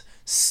not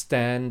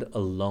stand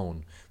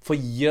alone. For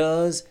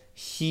years,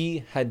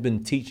 he had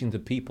been teaching the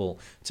people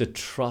to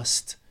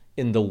trust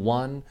in the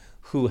one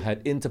who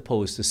had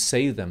interposed to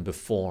save them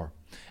before.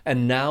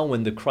 And now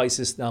when the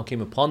crisis now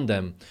came upon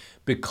them,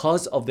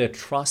 because of their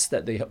trust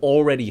that they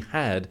already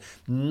had,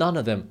 none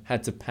of them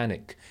had to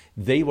panic.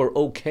 They were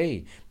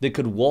okay. They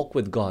could walk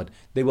with God.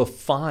 They were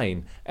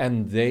fine.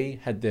 And they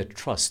had their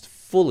trust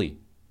fully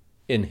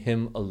in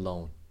Him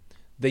alone.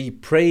 They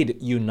prayed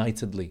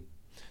unitedly.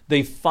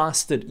 They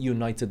fasted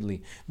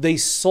unitedly. They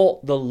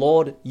sought the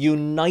Lord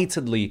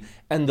unitedly.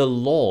 And the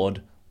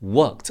Lord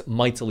worked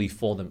mightily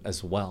for them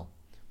as well.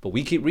 But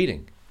we keep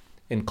reading.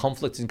 In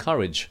Conflict and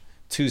Courage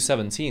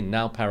 2:17,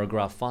 now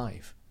paragraph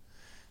 5.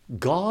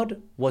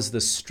 God was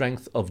the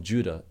strength of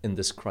Judah in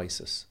this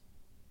crisis.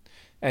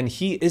 And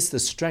he is the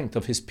strength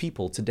of his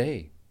people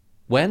today.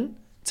 When?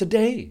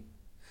 Today.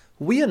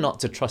 We are not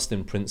to trust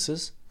in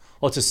princes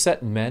or to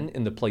set men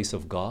in the place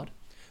of God.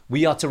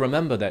 We are to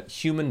remember that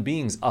human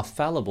beings are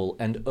fallible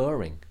and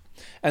erring,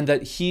 and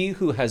that he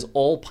who has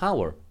all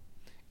power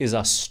is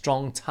our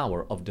strong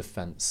tower of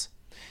defense.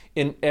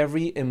 In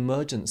every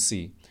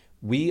emergency,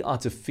 we are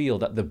to feel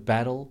that the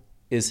battle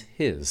is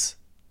his.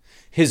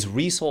 His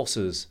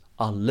resources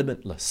are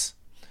limitless,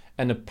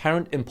 and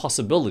apparent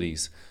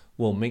impossibilities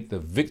will make the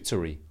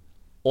victory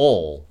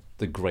all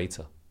the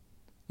greater.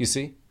 You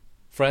see,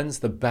 friends,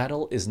 the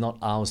battle is not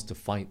ours to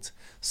fight.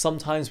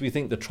 Sometimes we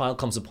think the trial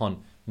comes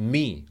upon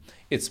me.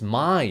 It's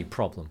my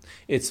problem.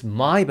 It's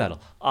my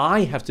battle.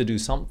 I have to do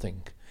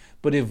something.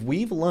 But if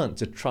we've learned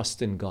to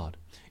trust in God,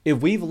 if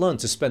we've learned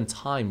to spend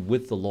time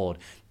with the Lord,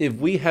 if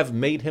we have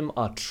made him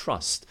our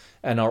trust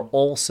and our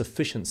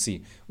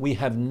all-sufficiency, we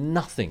have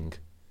nothing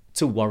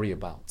to worry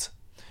about.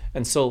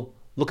 And so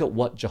look at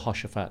what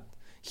Jehoshaphat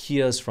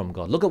hears from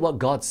God. Look at what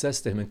God says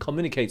to him and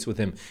communicates with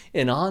him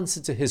in answer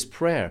to his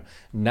prayer.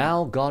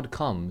 Now God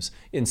comes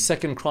in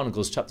 2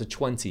 Chronicles chapter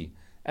 20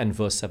 and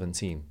verse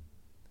 17.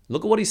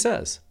 Look at what he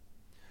says.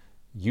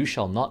 You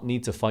shall not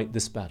need to fight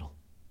this battle.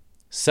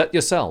 Set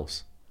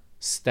yourselves,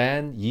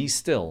 stand ye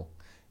still,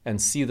 and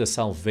see the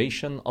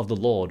salvation of the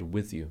Lord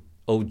with you,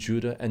 O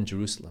Judah and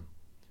Jerusalem.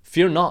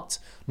 Fear not,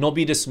 nor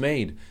be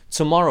dismayed.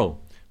 Tomorrow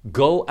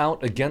go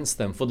out against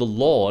them, for the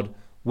Lord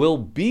will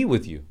be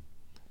with you.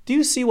 Do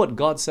you see what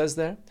God says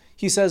there?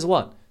 He says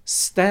what?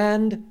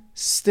 Stand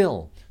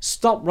still.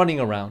 Stop running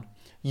around.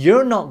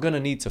 You're not going to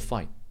need to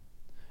fight.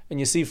 And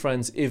you see,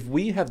 friends, if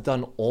we have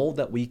done all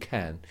that we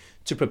can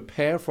to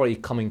prepare for a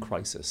coming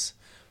crisis,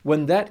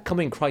 when that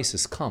coming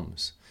crisis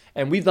comes,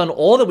 and we've done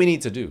all that we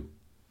need to do,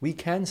 we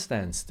can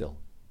stand still.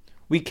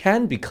 We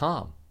can be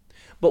calm.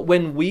 But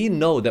when we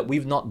know that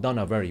we've not done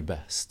our very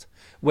best,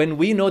 when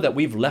we know that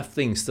we've left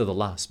things to the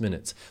last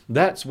minute,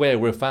 that's where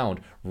we're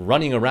found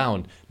running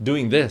around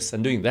doing this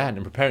and doing that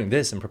and preparing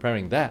this and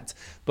preparing that.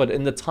 But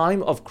in the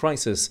time of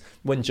crisis,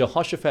 when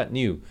Jehoshaphat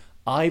knew,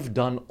 I've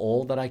done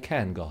all that I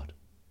can, God,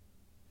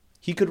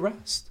 he could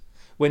rest.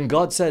 When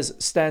God says,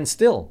 stand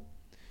still,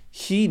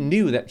 he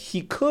knew that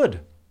he could,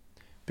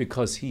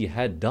 because he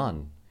had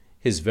done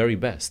his very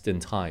best in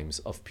times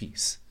of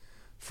peace.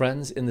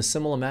 Friends, in the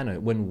similar manner,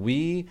 when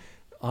we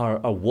are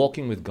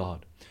walking with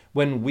God,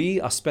 when we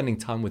are spending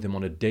time with him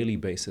on a daily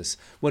basis,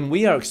 when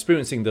we are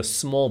experiencing the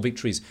small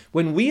victories,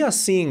 when we are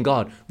seeing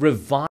God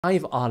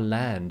revive our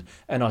land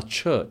and our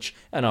church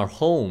and our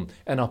home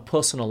and our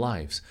personal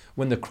lives,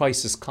 when the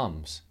crisis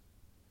comes,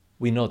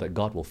 we know that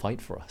God will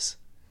fight for us,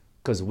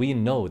 because we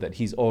know that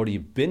he's already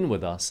been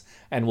with us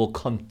and will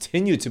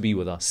continue to be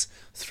with us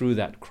through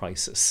that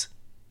crisis.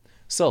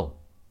 So,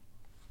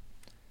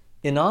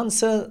 in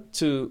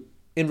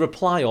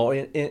reply, or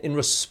in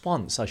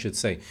response, I should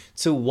say,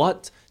 to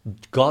what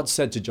God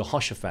said to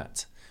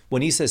Jehoshaphat,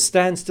 when he says,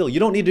 stand still, you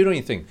don't need to do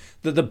anything,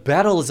 the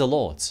battle is the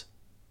Lord's.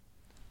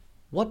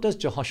 What does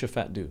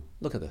Jehoshaphat do?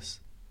 Look at this.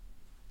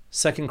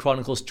 2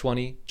 Chronicles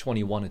 20,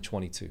 21 and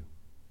 22.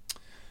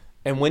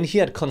 And when he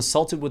had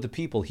consulted with the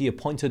people, he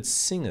appointed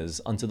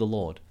singers unto the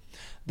Lord,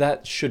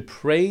 that should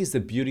praise the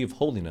beauty of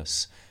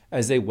holiness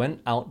as they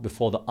went out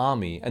before the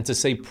army, and to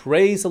say,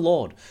 praise the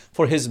Lord,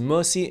 for his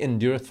mercy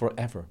endureth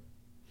forever.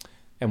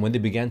 And when they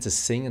began to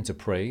sing and to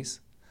praise,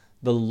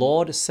 the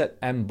Lord set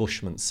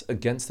ambushments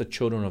against the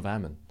children of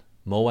Ammon,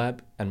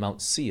 Moab, and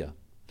Mount Seir,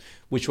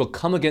 which will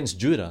come against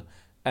Judah,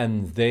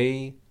 and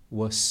they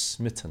were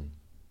smitten.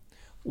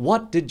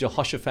 What did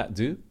Jehoshaphat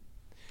do?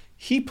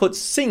 He put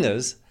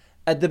singers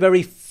at the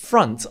very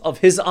front of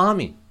his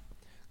army.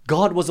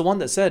 God was the one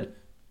that said,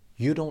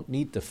 you don't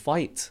need to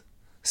fight.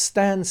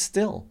 Stand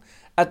still.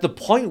 At the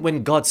point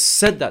when God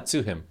said that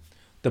to him,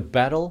 the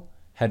battle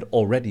had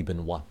already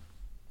been won.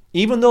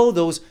 Even though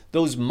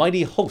those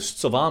mighty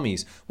hosts of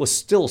armies were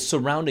still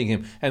surrounding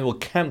him and were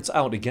camped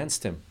out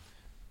against him,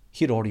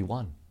 he had already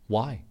won.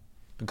 Why?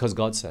 Because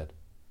God said,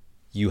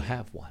 you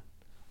have won.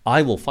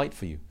 I will fight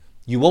for you.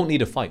 You won't need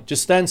to fight.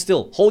 Just stand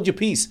still. Hold your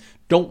peace.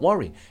 Don't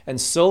worry.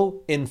 And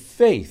so in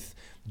faith,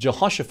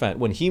 Jehoshaphat,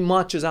 when he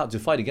marches out to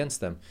fight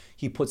against them,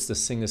 he puts the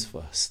singers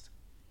first.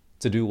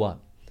 To do what?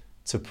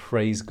 To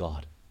praise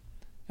God.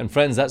 And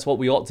friends, that's what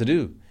we ought to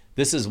do.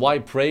 This is why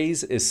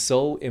praise is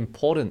so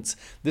important.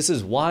 This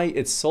is why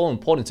it's so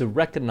important to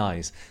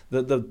recognize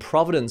the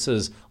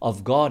providences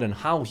of God and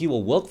how he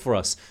will work for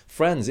us.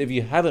 Friends, if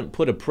you haven't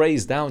put a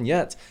praise down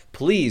yet,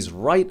 please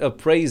write a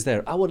praise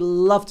there. I would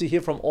love to hear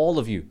from all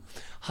of you.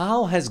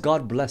 How has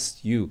God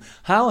blessed you?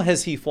 How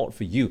has he fought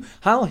for you?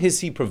 How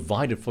has he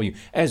provided for you?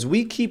 As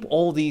we keep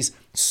all these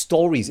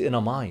stories in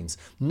our minds,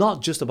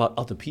 not just about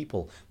other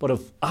people, but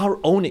of our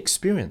own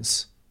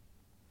experience,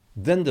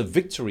 then the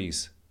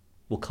victories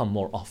will come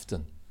more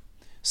often.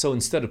 So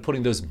instead of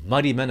putting those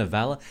mighty men of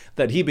valor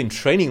that he'd been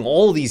training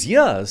all these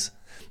years,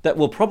 that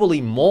were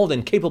probably more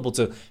than capable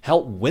to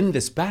help win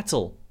this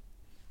battle,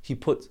 He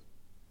put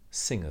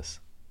singers.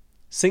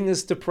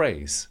 Singers to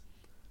praise.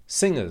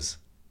 Singers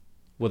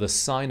were the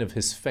sign of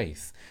his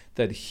faith,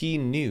 that he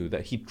knew,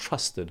 that he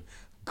trusted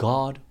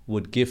God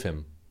would give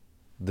him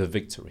the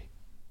victory.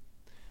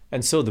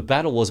 And so the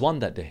battle was won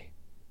that day.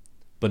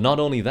 But not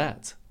only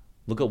that,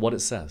 look at what it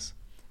says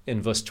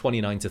in verse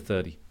 29 to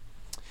 30.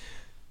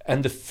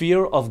 And the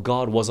fear of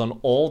God was on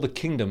all the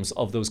kingdoms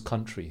of those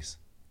countries,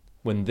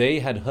 when they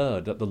had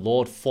heard that the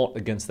Lord fought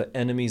against the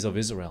enemies of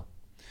Israel.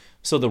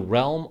 So the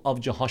realm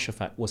of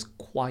Jehoshaphat was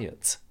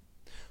quiet,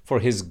 for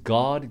his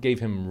God gave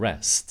him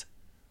rest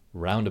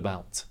round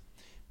about.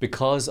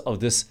 Because of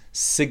this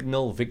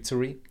signal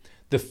victory,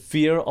 the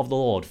fear of the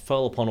Lord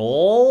fell upon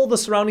all the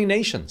surrounding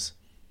nations.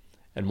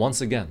 And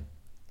once again,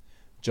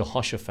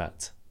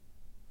 Jehoshaphat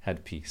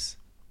had peace.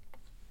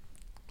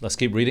 Let's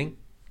keep reading.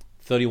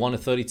 31 to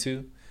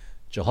 32.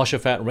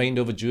 Jehoshaphat reigned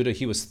over Judah.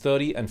 He was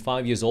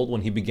 35 years old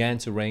when he began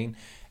to reign,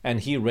 and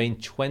he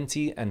reigned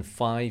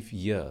 25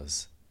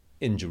 years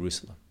in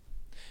Jerusalem.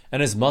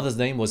 And his mother's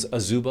name was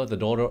Azubah, the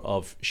daughter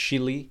of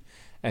Shili,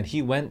 and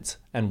he went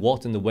and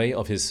walked in the way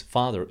of his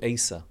father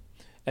Asa,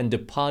 and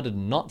departed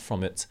not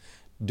from it,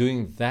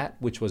 doing that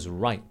which was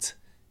right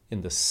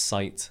in the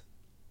sight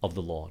of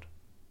the Lord.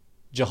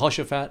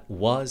 Jehoshaphat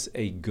was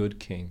a good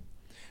king.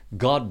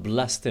 God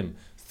blessed him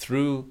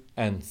through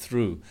and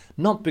through,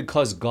 not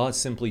because God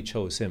simply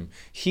chose him.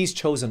 He's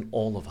chosen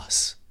all of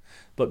us.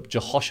 But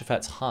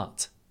Jehoshaphat's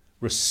heart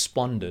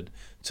responded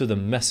to the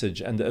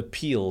message and the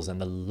appeals and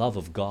the love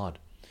of God.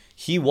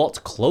 He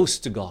walked close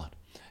to God.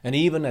 And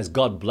even as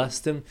God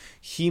blessed him,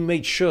 he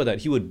made sure that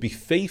he would be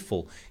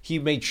faithful. He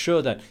made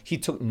sure that he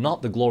took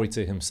not the glory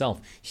to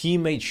himself. He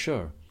made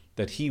sure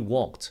that he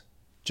walked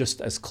just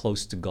as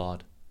close to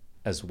God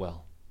as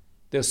well.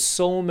 There's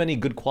so many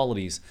good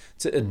qualities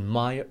to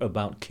admire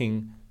about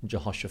King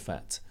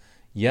Jehoshaphat.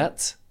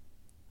 Yet,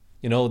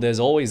 there's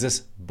always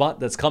this but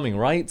that's coming,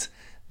 right?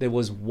 There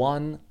was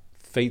one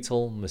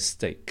fatal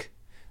mistake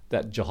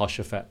that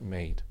Jehoshaphat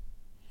made.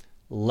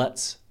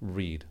 Let's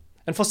read.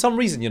 And for some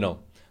reason,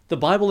 the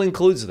Bible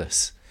includes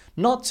this,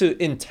 not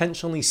to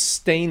intentionally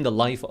stain the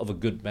life of a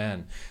good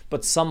man,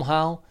 but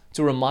somehow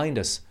to remind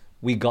us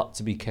we got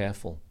to be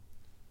careful.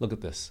 Look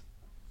at this.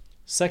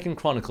 2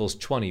 Chronicles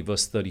 20,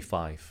 verse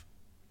 35.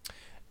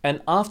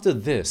 And after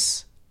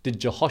this did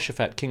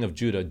Jehoshaphat, king of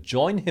Judah,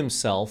 join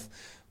himself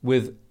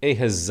with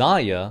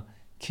Ahaziah,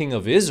 king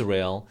of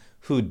Israel,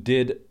 who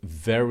did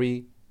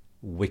very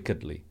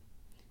wickedly.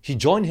 He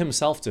joined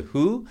himself to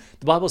who?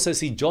 The Bible says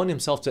he joined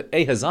himself to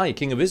Ahaziah,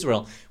 king of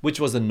Israel, which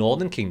was the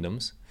northern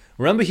kingdoms.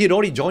 Remember, he had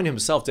already joined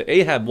himself to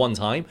Ahab one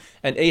time,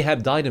 and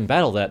Ahab died in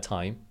battle that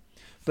time.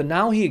 But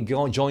now he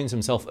joins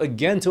himself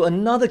again to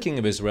another king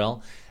of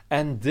Israel,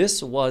 and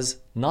this was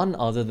none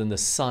other than the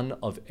son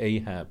of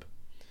Ahab.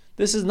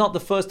 This is not the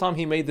first time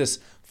he made this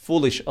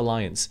foolish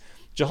alliance.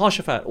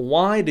 Jehoshaphat,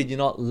 why did you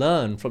not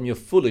learn from your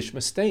foolish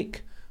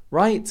mistake?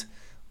 Right?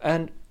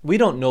 And we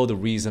don't know the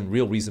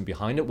real reason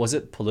behind it. Was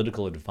it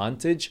political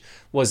advantage?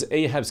 Was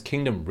Ahab's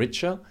kingdom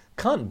richer?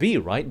 Can't be,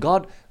 right?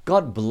 God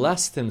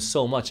blessed him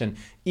so much. And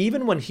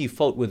even when he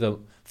fought with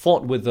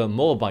the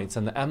Moabites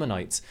and the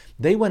Ammonites,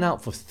 they went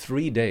out for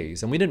 3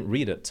 days. And we didn't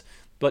read it.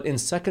 But in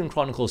 2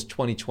 Chronicles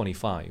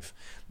 20:25,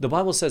 the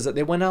Bible says that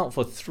they went out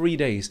for 3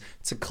 days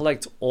to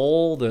collect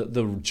all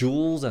the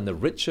jewels and the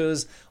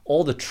riches,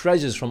 all the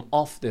treasures from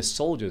off their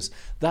soldiers.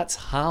 That's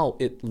how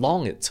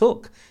long it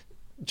took.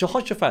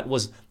 Jehoshaphat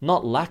was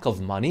not lack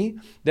of money.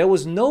 There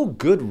was no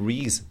good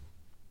reason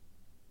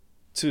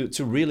to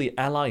really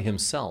ally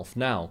himself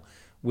now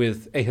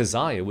with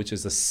Ahaziah, which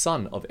is the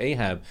son of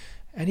Ahab.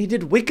 And he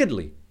did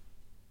wickedly.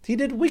 He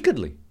did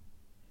wickedly.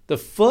 The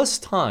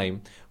first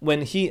time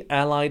when he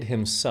allied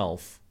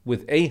himself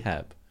with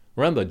Ahab,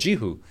 remember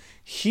Jehu,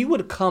 he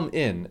would come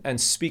in and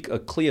speak a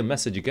clear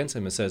message against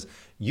him and says,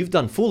 you've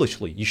done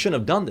foolishly. You shouldn't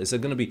have done this.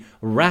 There's going to be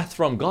wrath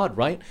from God,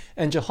 right?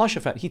 And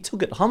Jehoshaphat, he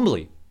took it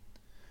humbly.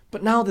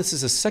 But now this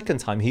is the second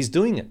time he's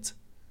doing it.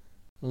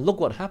 Look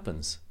what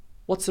happens.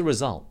 What's the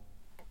result?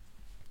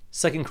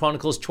 2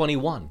 Chronicles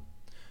 21,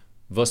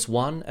 verse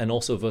 1 and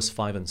also verse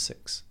 5 and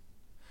 6.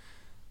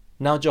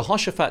 Now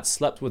Jehoshaphat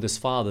slept with his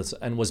fathers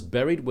and was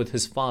buried with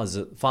his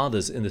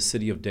fathers in the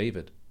city of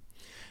David.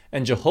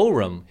 And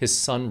Jehoram his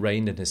son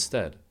reigned in his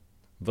stead.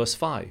 Verse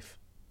 5.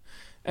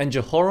 And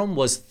Jehoram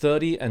was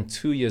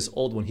 32 years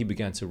old when he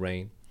began to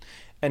reign,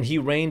 and he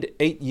reigned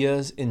 8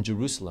 years in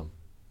Jerusalem.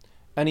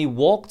 And he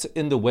walked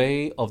in the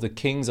way of the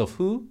kings of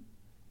who?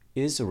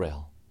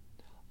 Israel,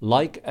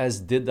 like as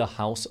did the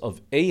house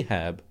of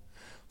Ahab,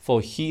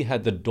 for he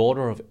had the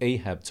daughter of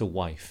Ahab to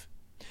wife.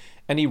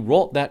 And he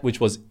wrought that which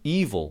was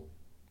evil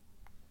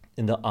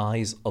in the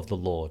eyes of the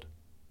Lord.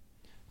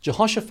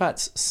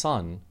 Jehoshaphat's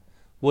son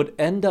would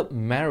end up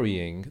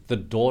marrying the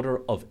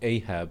daughter of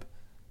Ahab,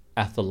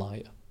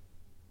 Athaliah.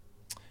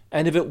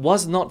 And if it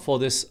was not for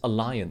this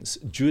alliance,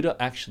 Judah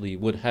actually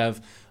would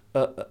have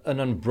an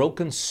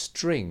unbroken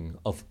string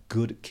of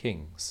good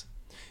kings.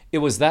 It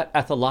was that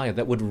Athaliah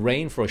that would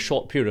reign for a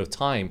short period of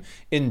time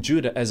in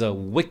Judah as a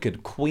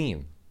wicked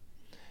queen.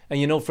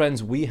 And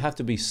friends, we have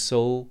to be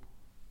so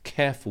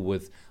careful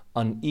with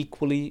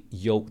unequally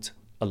yoked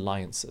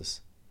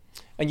alliances.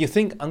 And you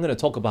think I'm going to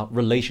talk about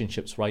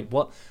relationships, right?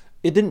 Well,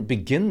 it didn't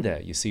begin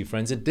there, you see,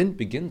 friends. It didn't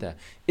begin there.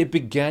 It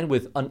began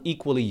with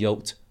unequally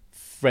yoked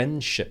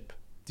friendship.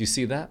 Do you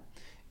see that?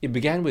 It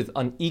began with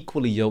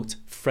unequally yoked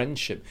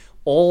friendship.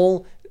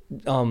 All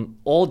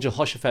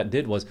Jehoshaphat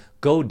did was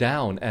go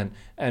down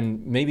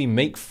and maybe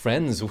make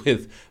friends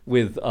with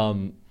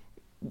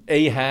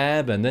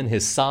Ahab and then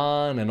his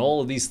son and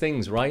all of these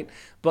things, right?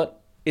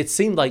 But it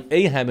seemed like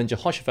Ahab and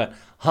Jehoshaphat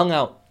hung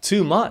out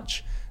too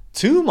much,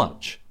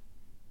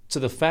 to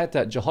the fact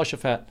that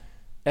Jehoshaphat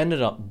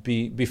ended up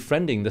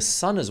befriending the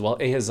son as well,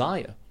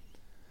 Ahaziah.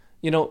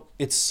 You know,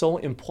 it's so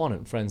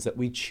important, friends, that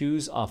we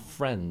choose our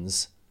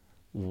friends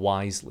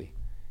wisely.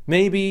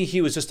 Maybe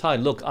he was just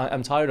tired. Look,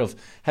 I'm tired of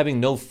having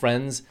no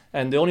friends,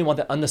 and the only one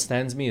that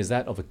understands me is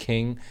that of a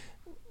king.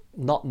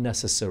 Not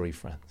necessary,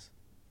 friends.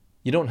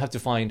 You don't have to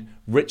find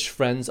rich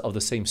friends of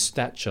the same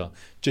stature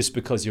just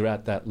because you're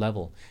at that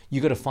level.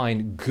 You got to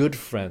find good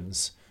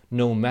friends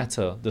no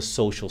matter the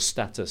social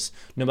status,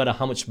 no matter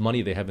how much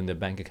money they have in their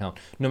bank account,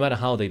 no matter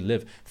how they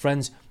live.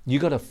 Friends, you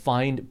got to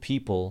find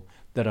people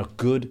that are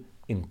good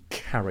in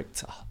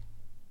character.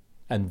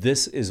 And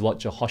this is what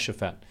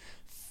Jehoshaphat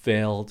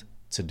failed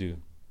to do.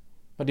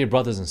 My dear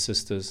brothers and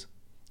sisters,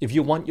 if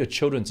you want your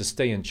children to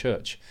stay in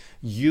church,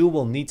 you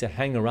will need to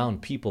hang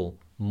around people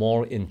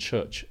more in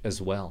church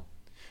as well.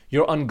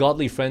 Your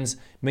ungodly friends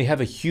may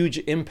have a huge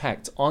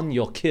impact on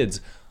your kids,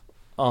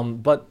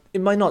 but it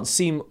might not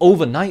seem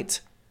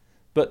overnight,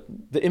 but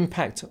the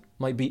impact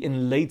might be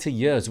in later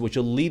years, which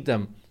will lead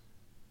them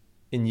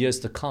in years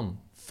to come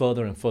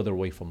further and further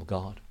away from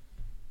God.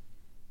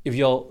 If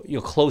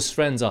your close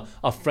friends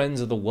are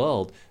friends of the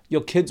world,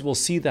 your kids will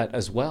see that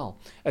as well.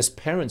 As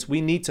parents,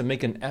 we need to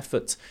make an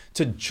effort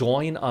to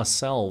join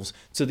ourselves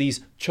to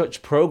these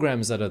church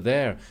programs that are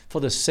there for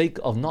the sake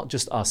of not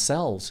just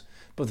ourselves,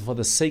 but for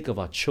the sake of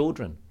our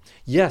children.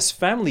 Yes,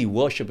 family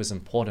worship is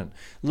important.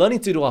 Learning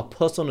to do our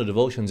personal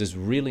devotions is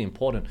really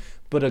important,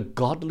 but a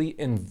godly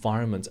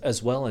environment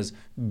as well as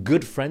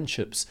good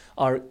friendships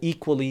are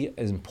equally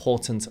as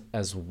important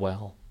as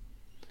well.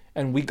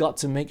 And we got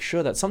to make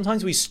sure that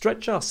sometimes we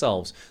stretch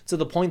ourselves to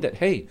the point that,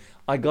 hey,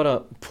 I got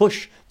to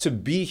push to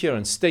be here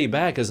and stay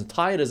back, as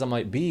tired as I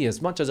might be,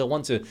 as much as I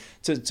want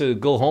to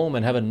go home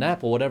and have a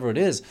nap or whatever it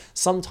is.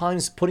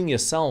 Sometimes putting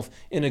yourself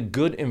in a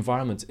good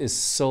environment is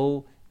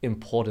so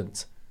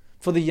important.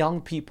 For the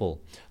young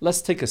people,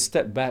 let's take a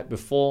step back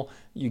before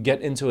you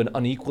get into an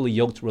unequally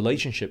yoked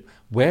relationship.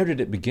 Where did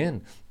it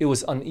begin? It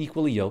was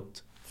unequally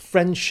yoked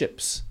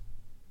friendships.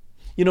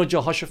 You know,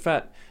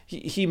 Jehoshaphat,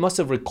 he must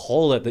have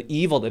recalled that the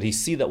evil that he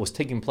see that was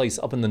taking place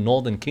up in the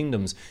northern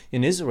kingdoms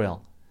in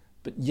Israel.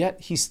 But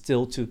yet he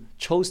still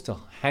chose to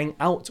hang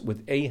out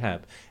with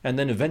Ahab and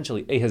then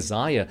eventually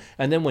Ahaziah.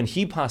 And then when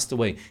he passed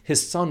away,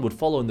 his son would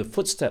follow in the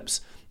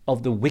footsteps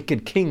of the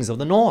wicked kings of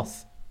the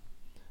north.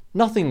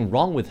 Nothing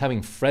wrong with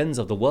having friends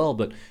of the world,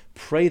 but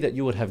pray that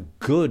you would have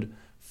good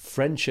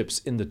friendships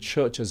in the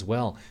church as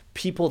well.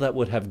 People that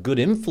would have good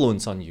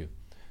influence on you.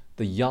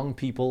 The young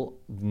people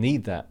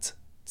need that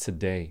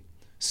today.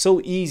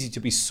 So easy to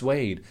be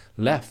swayed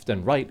left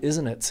and right,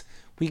 isn't it?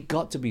 We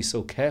got to be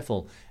so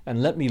careful.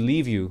 And let me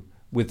leave you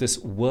with this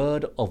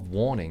word of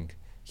warning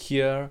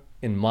here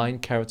in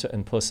Mind, Character,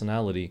 and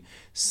Personality,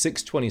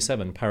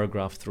 627,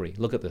 paragraph 3.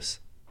 Look at this.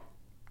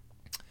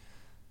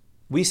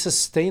 We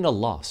sustain a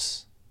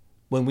loss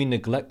when we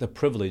neglect the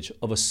privilege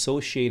of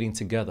associating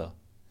together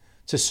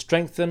to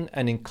strengthen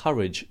and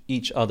encourage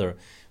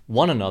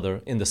one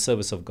another in the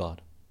service of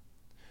God.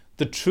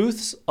 The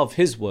truths of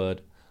His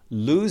Word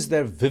lose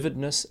their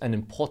vividness and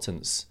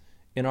importance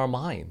in our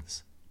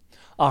minds.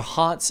 Our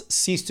hearts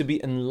cease to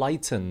be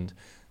enlightened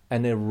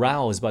and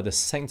aroused by the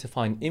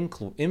sanctifying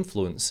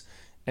influence,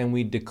 and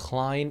we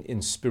decline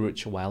in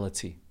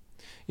spirituality.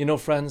 You know,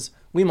 friends,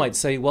 we might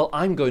say, well,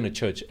 I'm going to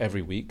church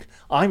every week.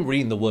 I'm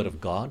reading the Word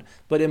of God.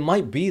 But it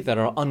might be that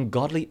our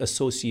ungodly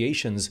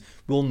associations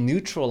will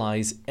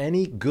neutralize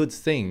any good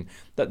thing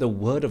that the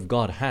Word of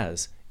God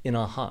has in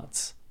our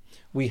hearts.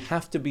 We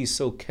have to be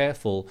so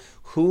careful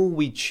who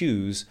we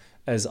choose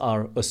as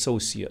our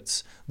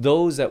associates,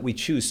 those that we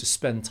choose to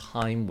spend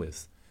time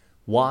with.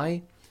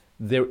 Why?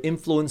 Their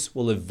influence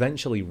will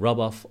eventually rub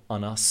off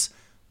on us,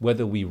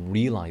 whether we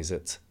realize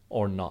it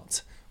or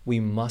not. We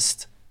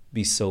must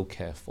be so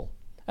careful.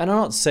 And I'm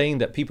not saying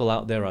that people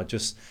out there are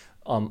just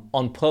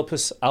on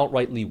purpose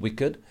outrightly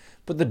wicked,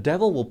 but the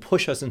devil will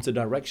push us into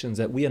directions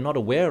that we are not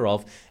aware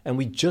of, and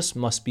we just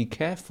must be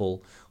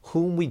careful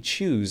whom we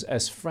choose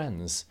as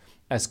friends,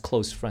 as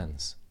close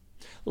friends.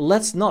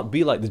 Let's not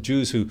be like the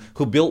Jews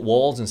who built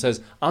walls and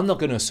says, I'm not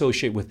going to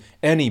associate with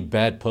any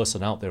bad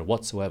person out there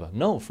whatsoever.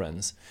 No,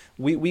 friends.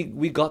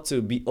 We got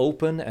to be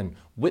open and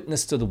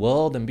witness to the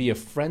world and be a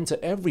friend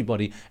to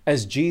everybody,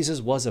 as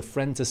Jesus was a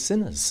friend to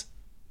sinners.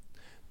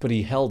 But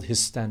He held His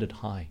standard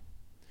high.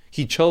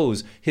 He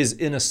chose his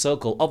inner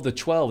circle. Of the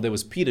 12, there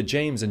was Peter,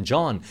 James, and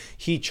John.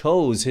 He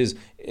chose his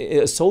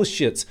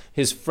associates,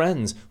 his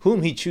friends,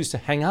 whom he chose to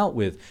hang out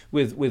with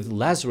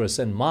Lazarus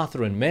and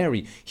Martha and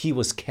Mary. He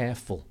was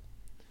careful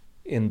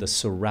in the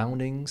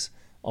surroundings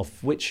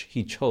of which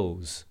he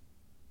chose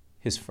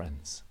his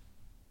friends.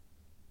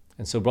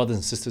 And so, brothers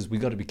and sisters, we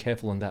got to be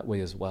careful in that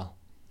way as well.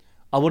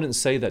 I wouldn't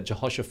say that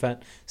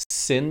Jehoshaphat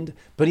sinned,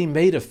 but he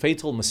made a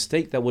fatal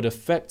mistake that would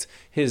affect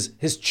his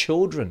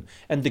children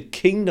and the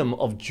kingdom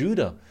of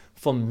Judah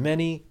for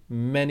many,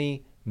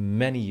 many,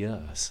 many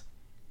years.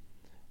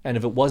 And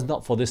if it was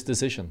not for this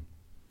decision,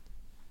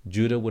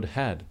 Judah would have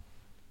had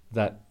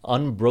that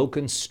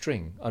unbroken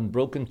string,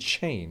 unbroken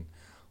chain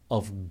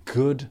of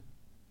good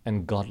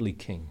and godly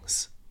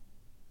kings.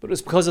 But it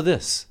was because of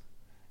this,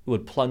 it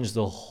would plunge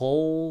the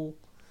whole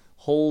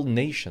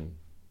nation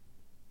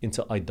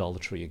into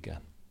idolatry again.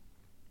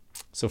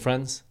 So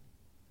friends,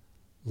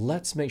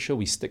 let's make sure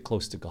we stick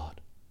close to God.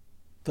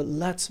 But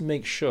let's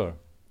make sure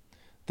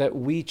that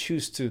we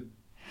choose to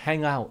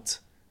hang out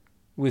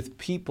with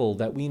people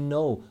that we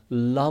know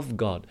love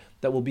God,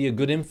 that will be a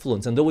good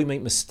influence. And though we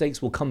make mistakes,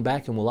 we'll come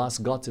back and we'll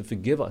ask God to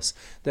forgive us.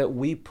 That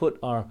we put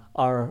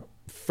our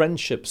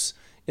friendships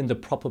in the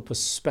proper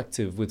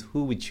perspective with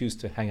who we choose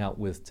to hang out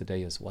with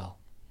today as well.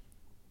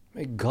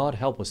 May God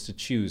help us to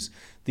choose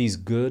these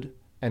good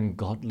and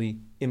godly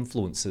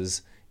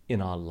influences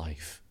in our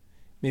life.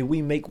 May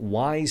we make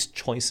wise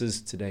choices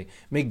today.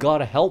 May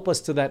God help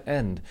us to that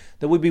end,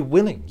 that we be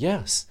willing,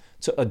 yes,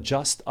 to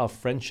adjust our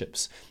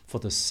friendships for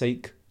the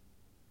sake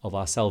of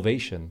our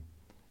salvation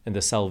and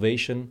the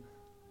salvation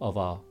of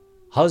our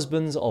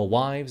husbands or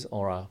wives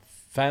or our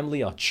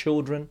family, our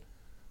children,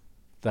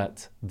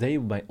 that they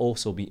may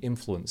also be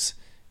influenced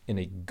in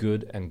a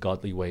good and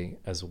godly way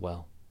as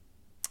well.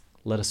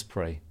 Let us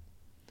pray.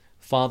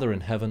 Father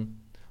in heaven,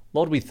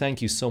 Lord, we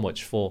thank you so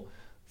much for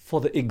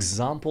the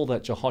example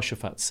that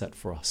Jehoshaphat set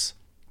for us,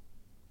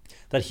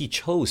 that he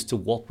chose to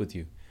walk with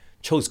you,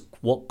 chose to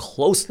walk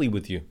closely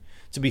with you,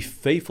 to be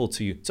faithful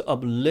to you, to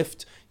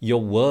uplift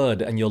your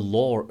word and your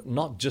law,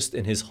 not just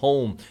in his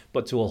home,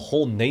 but to a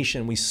whole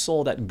nation. We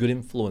saw that good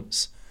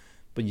influence,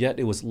 but yet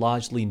it was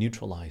largely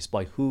neutralized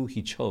by who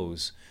he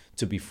chose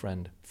to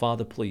befriend.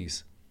 Father,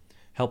 please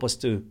help us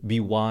to be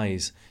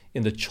wise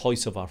in the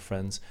choice of our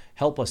friends.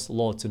 Help us,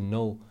 Lord, to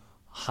know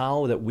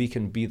how that we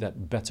can be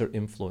that better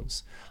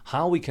influence,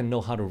 how we can know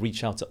how to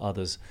reach out to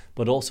others,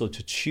 but also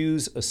to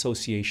choose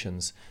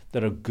associations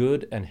that are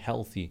good and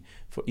healthy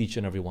for each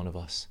and every one of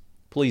us.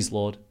 Please,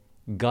 Lord,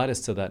 guide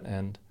us to that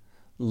end.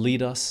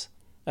 Lead us.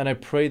 And I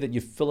pray that you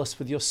fill us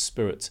with your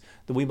Spirit,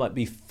 that we might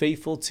be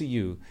faithful to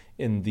you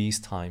in these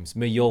times.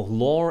 May your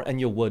law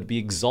and your word be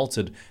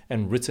exalted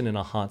and written in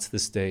our hearts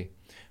this day.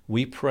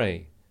 We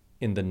pray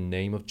in the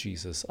name of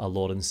Jesus, our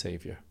Lord and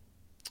Savior.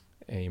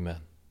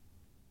 Amen.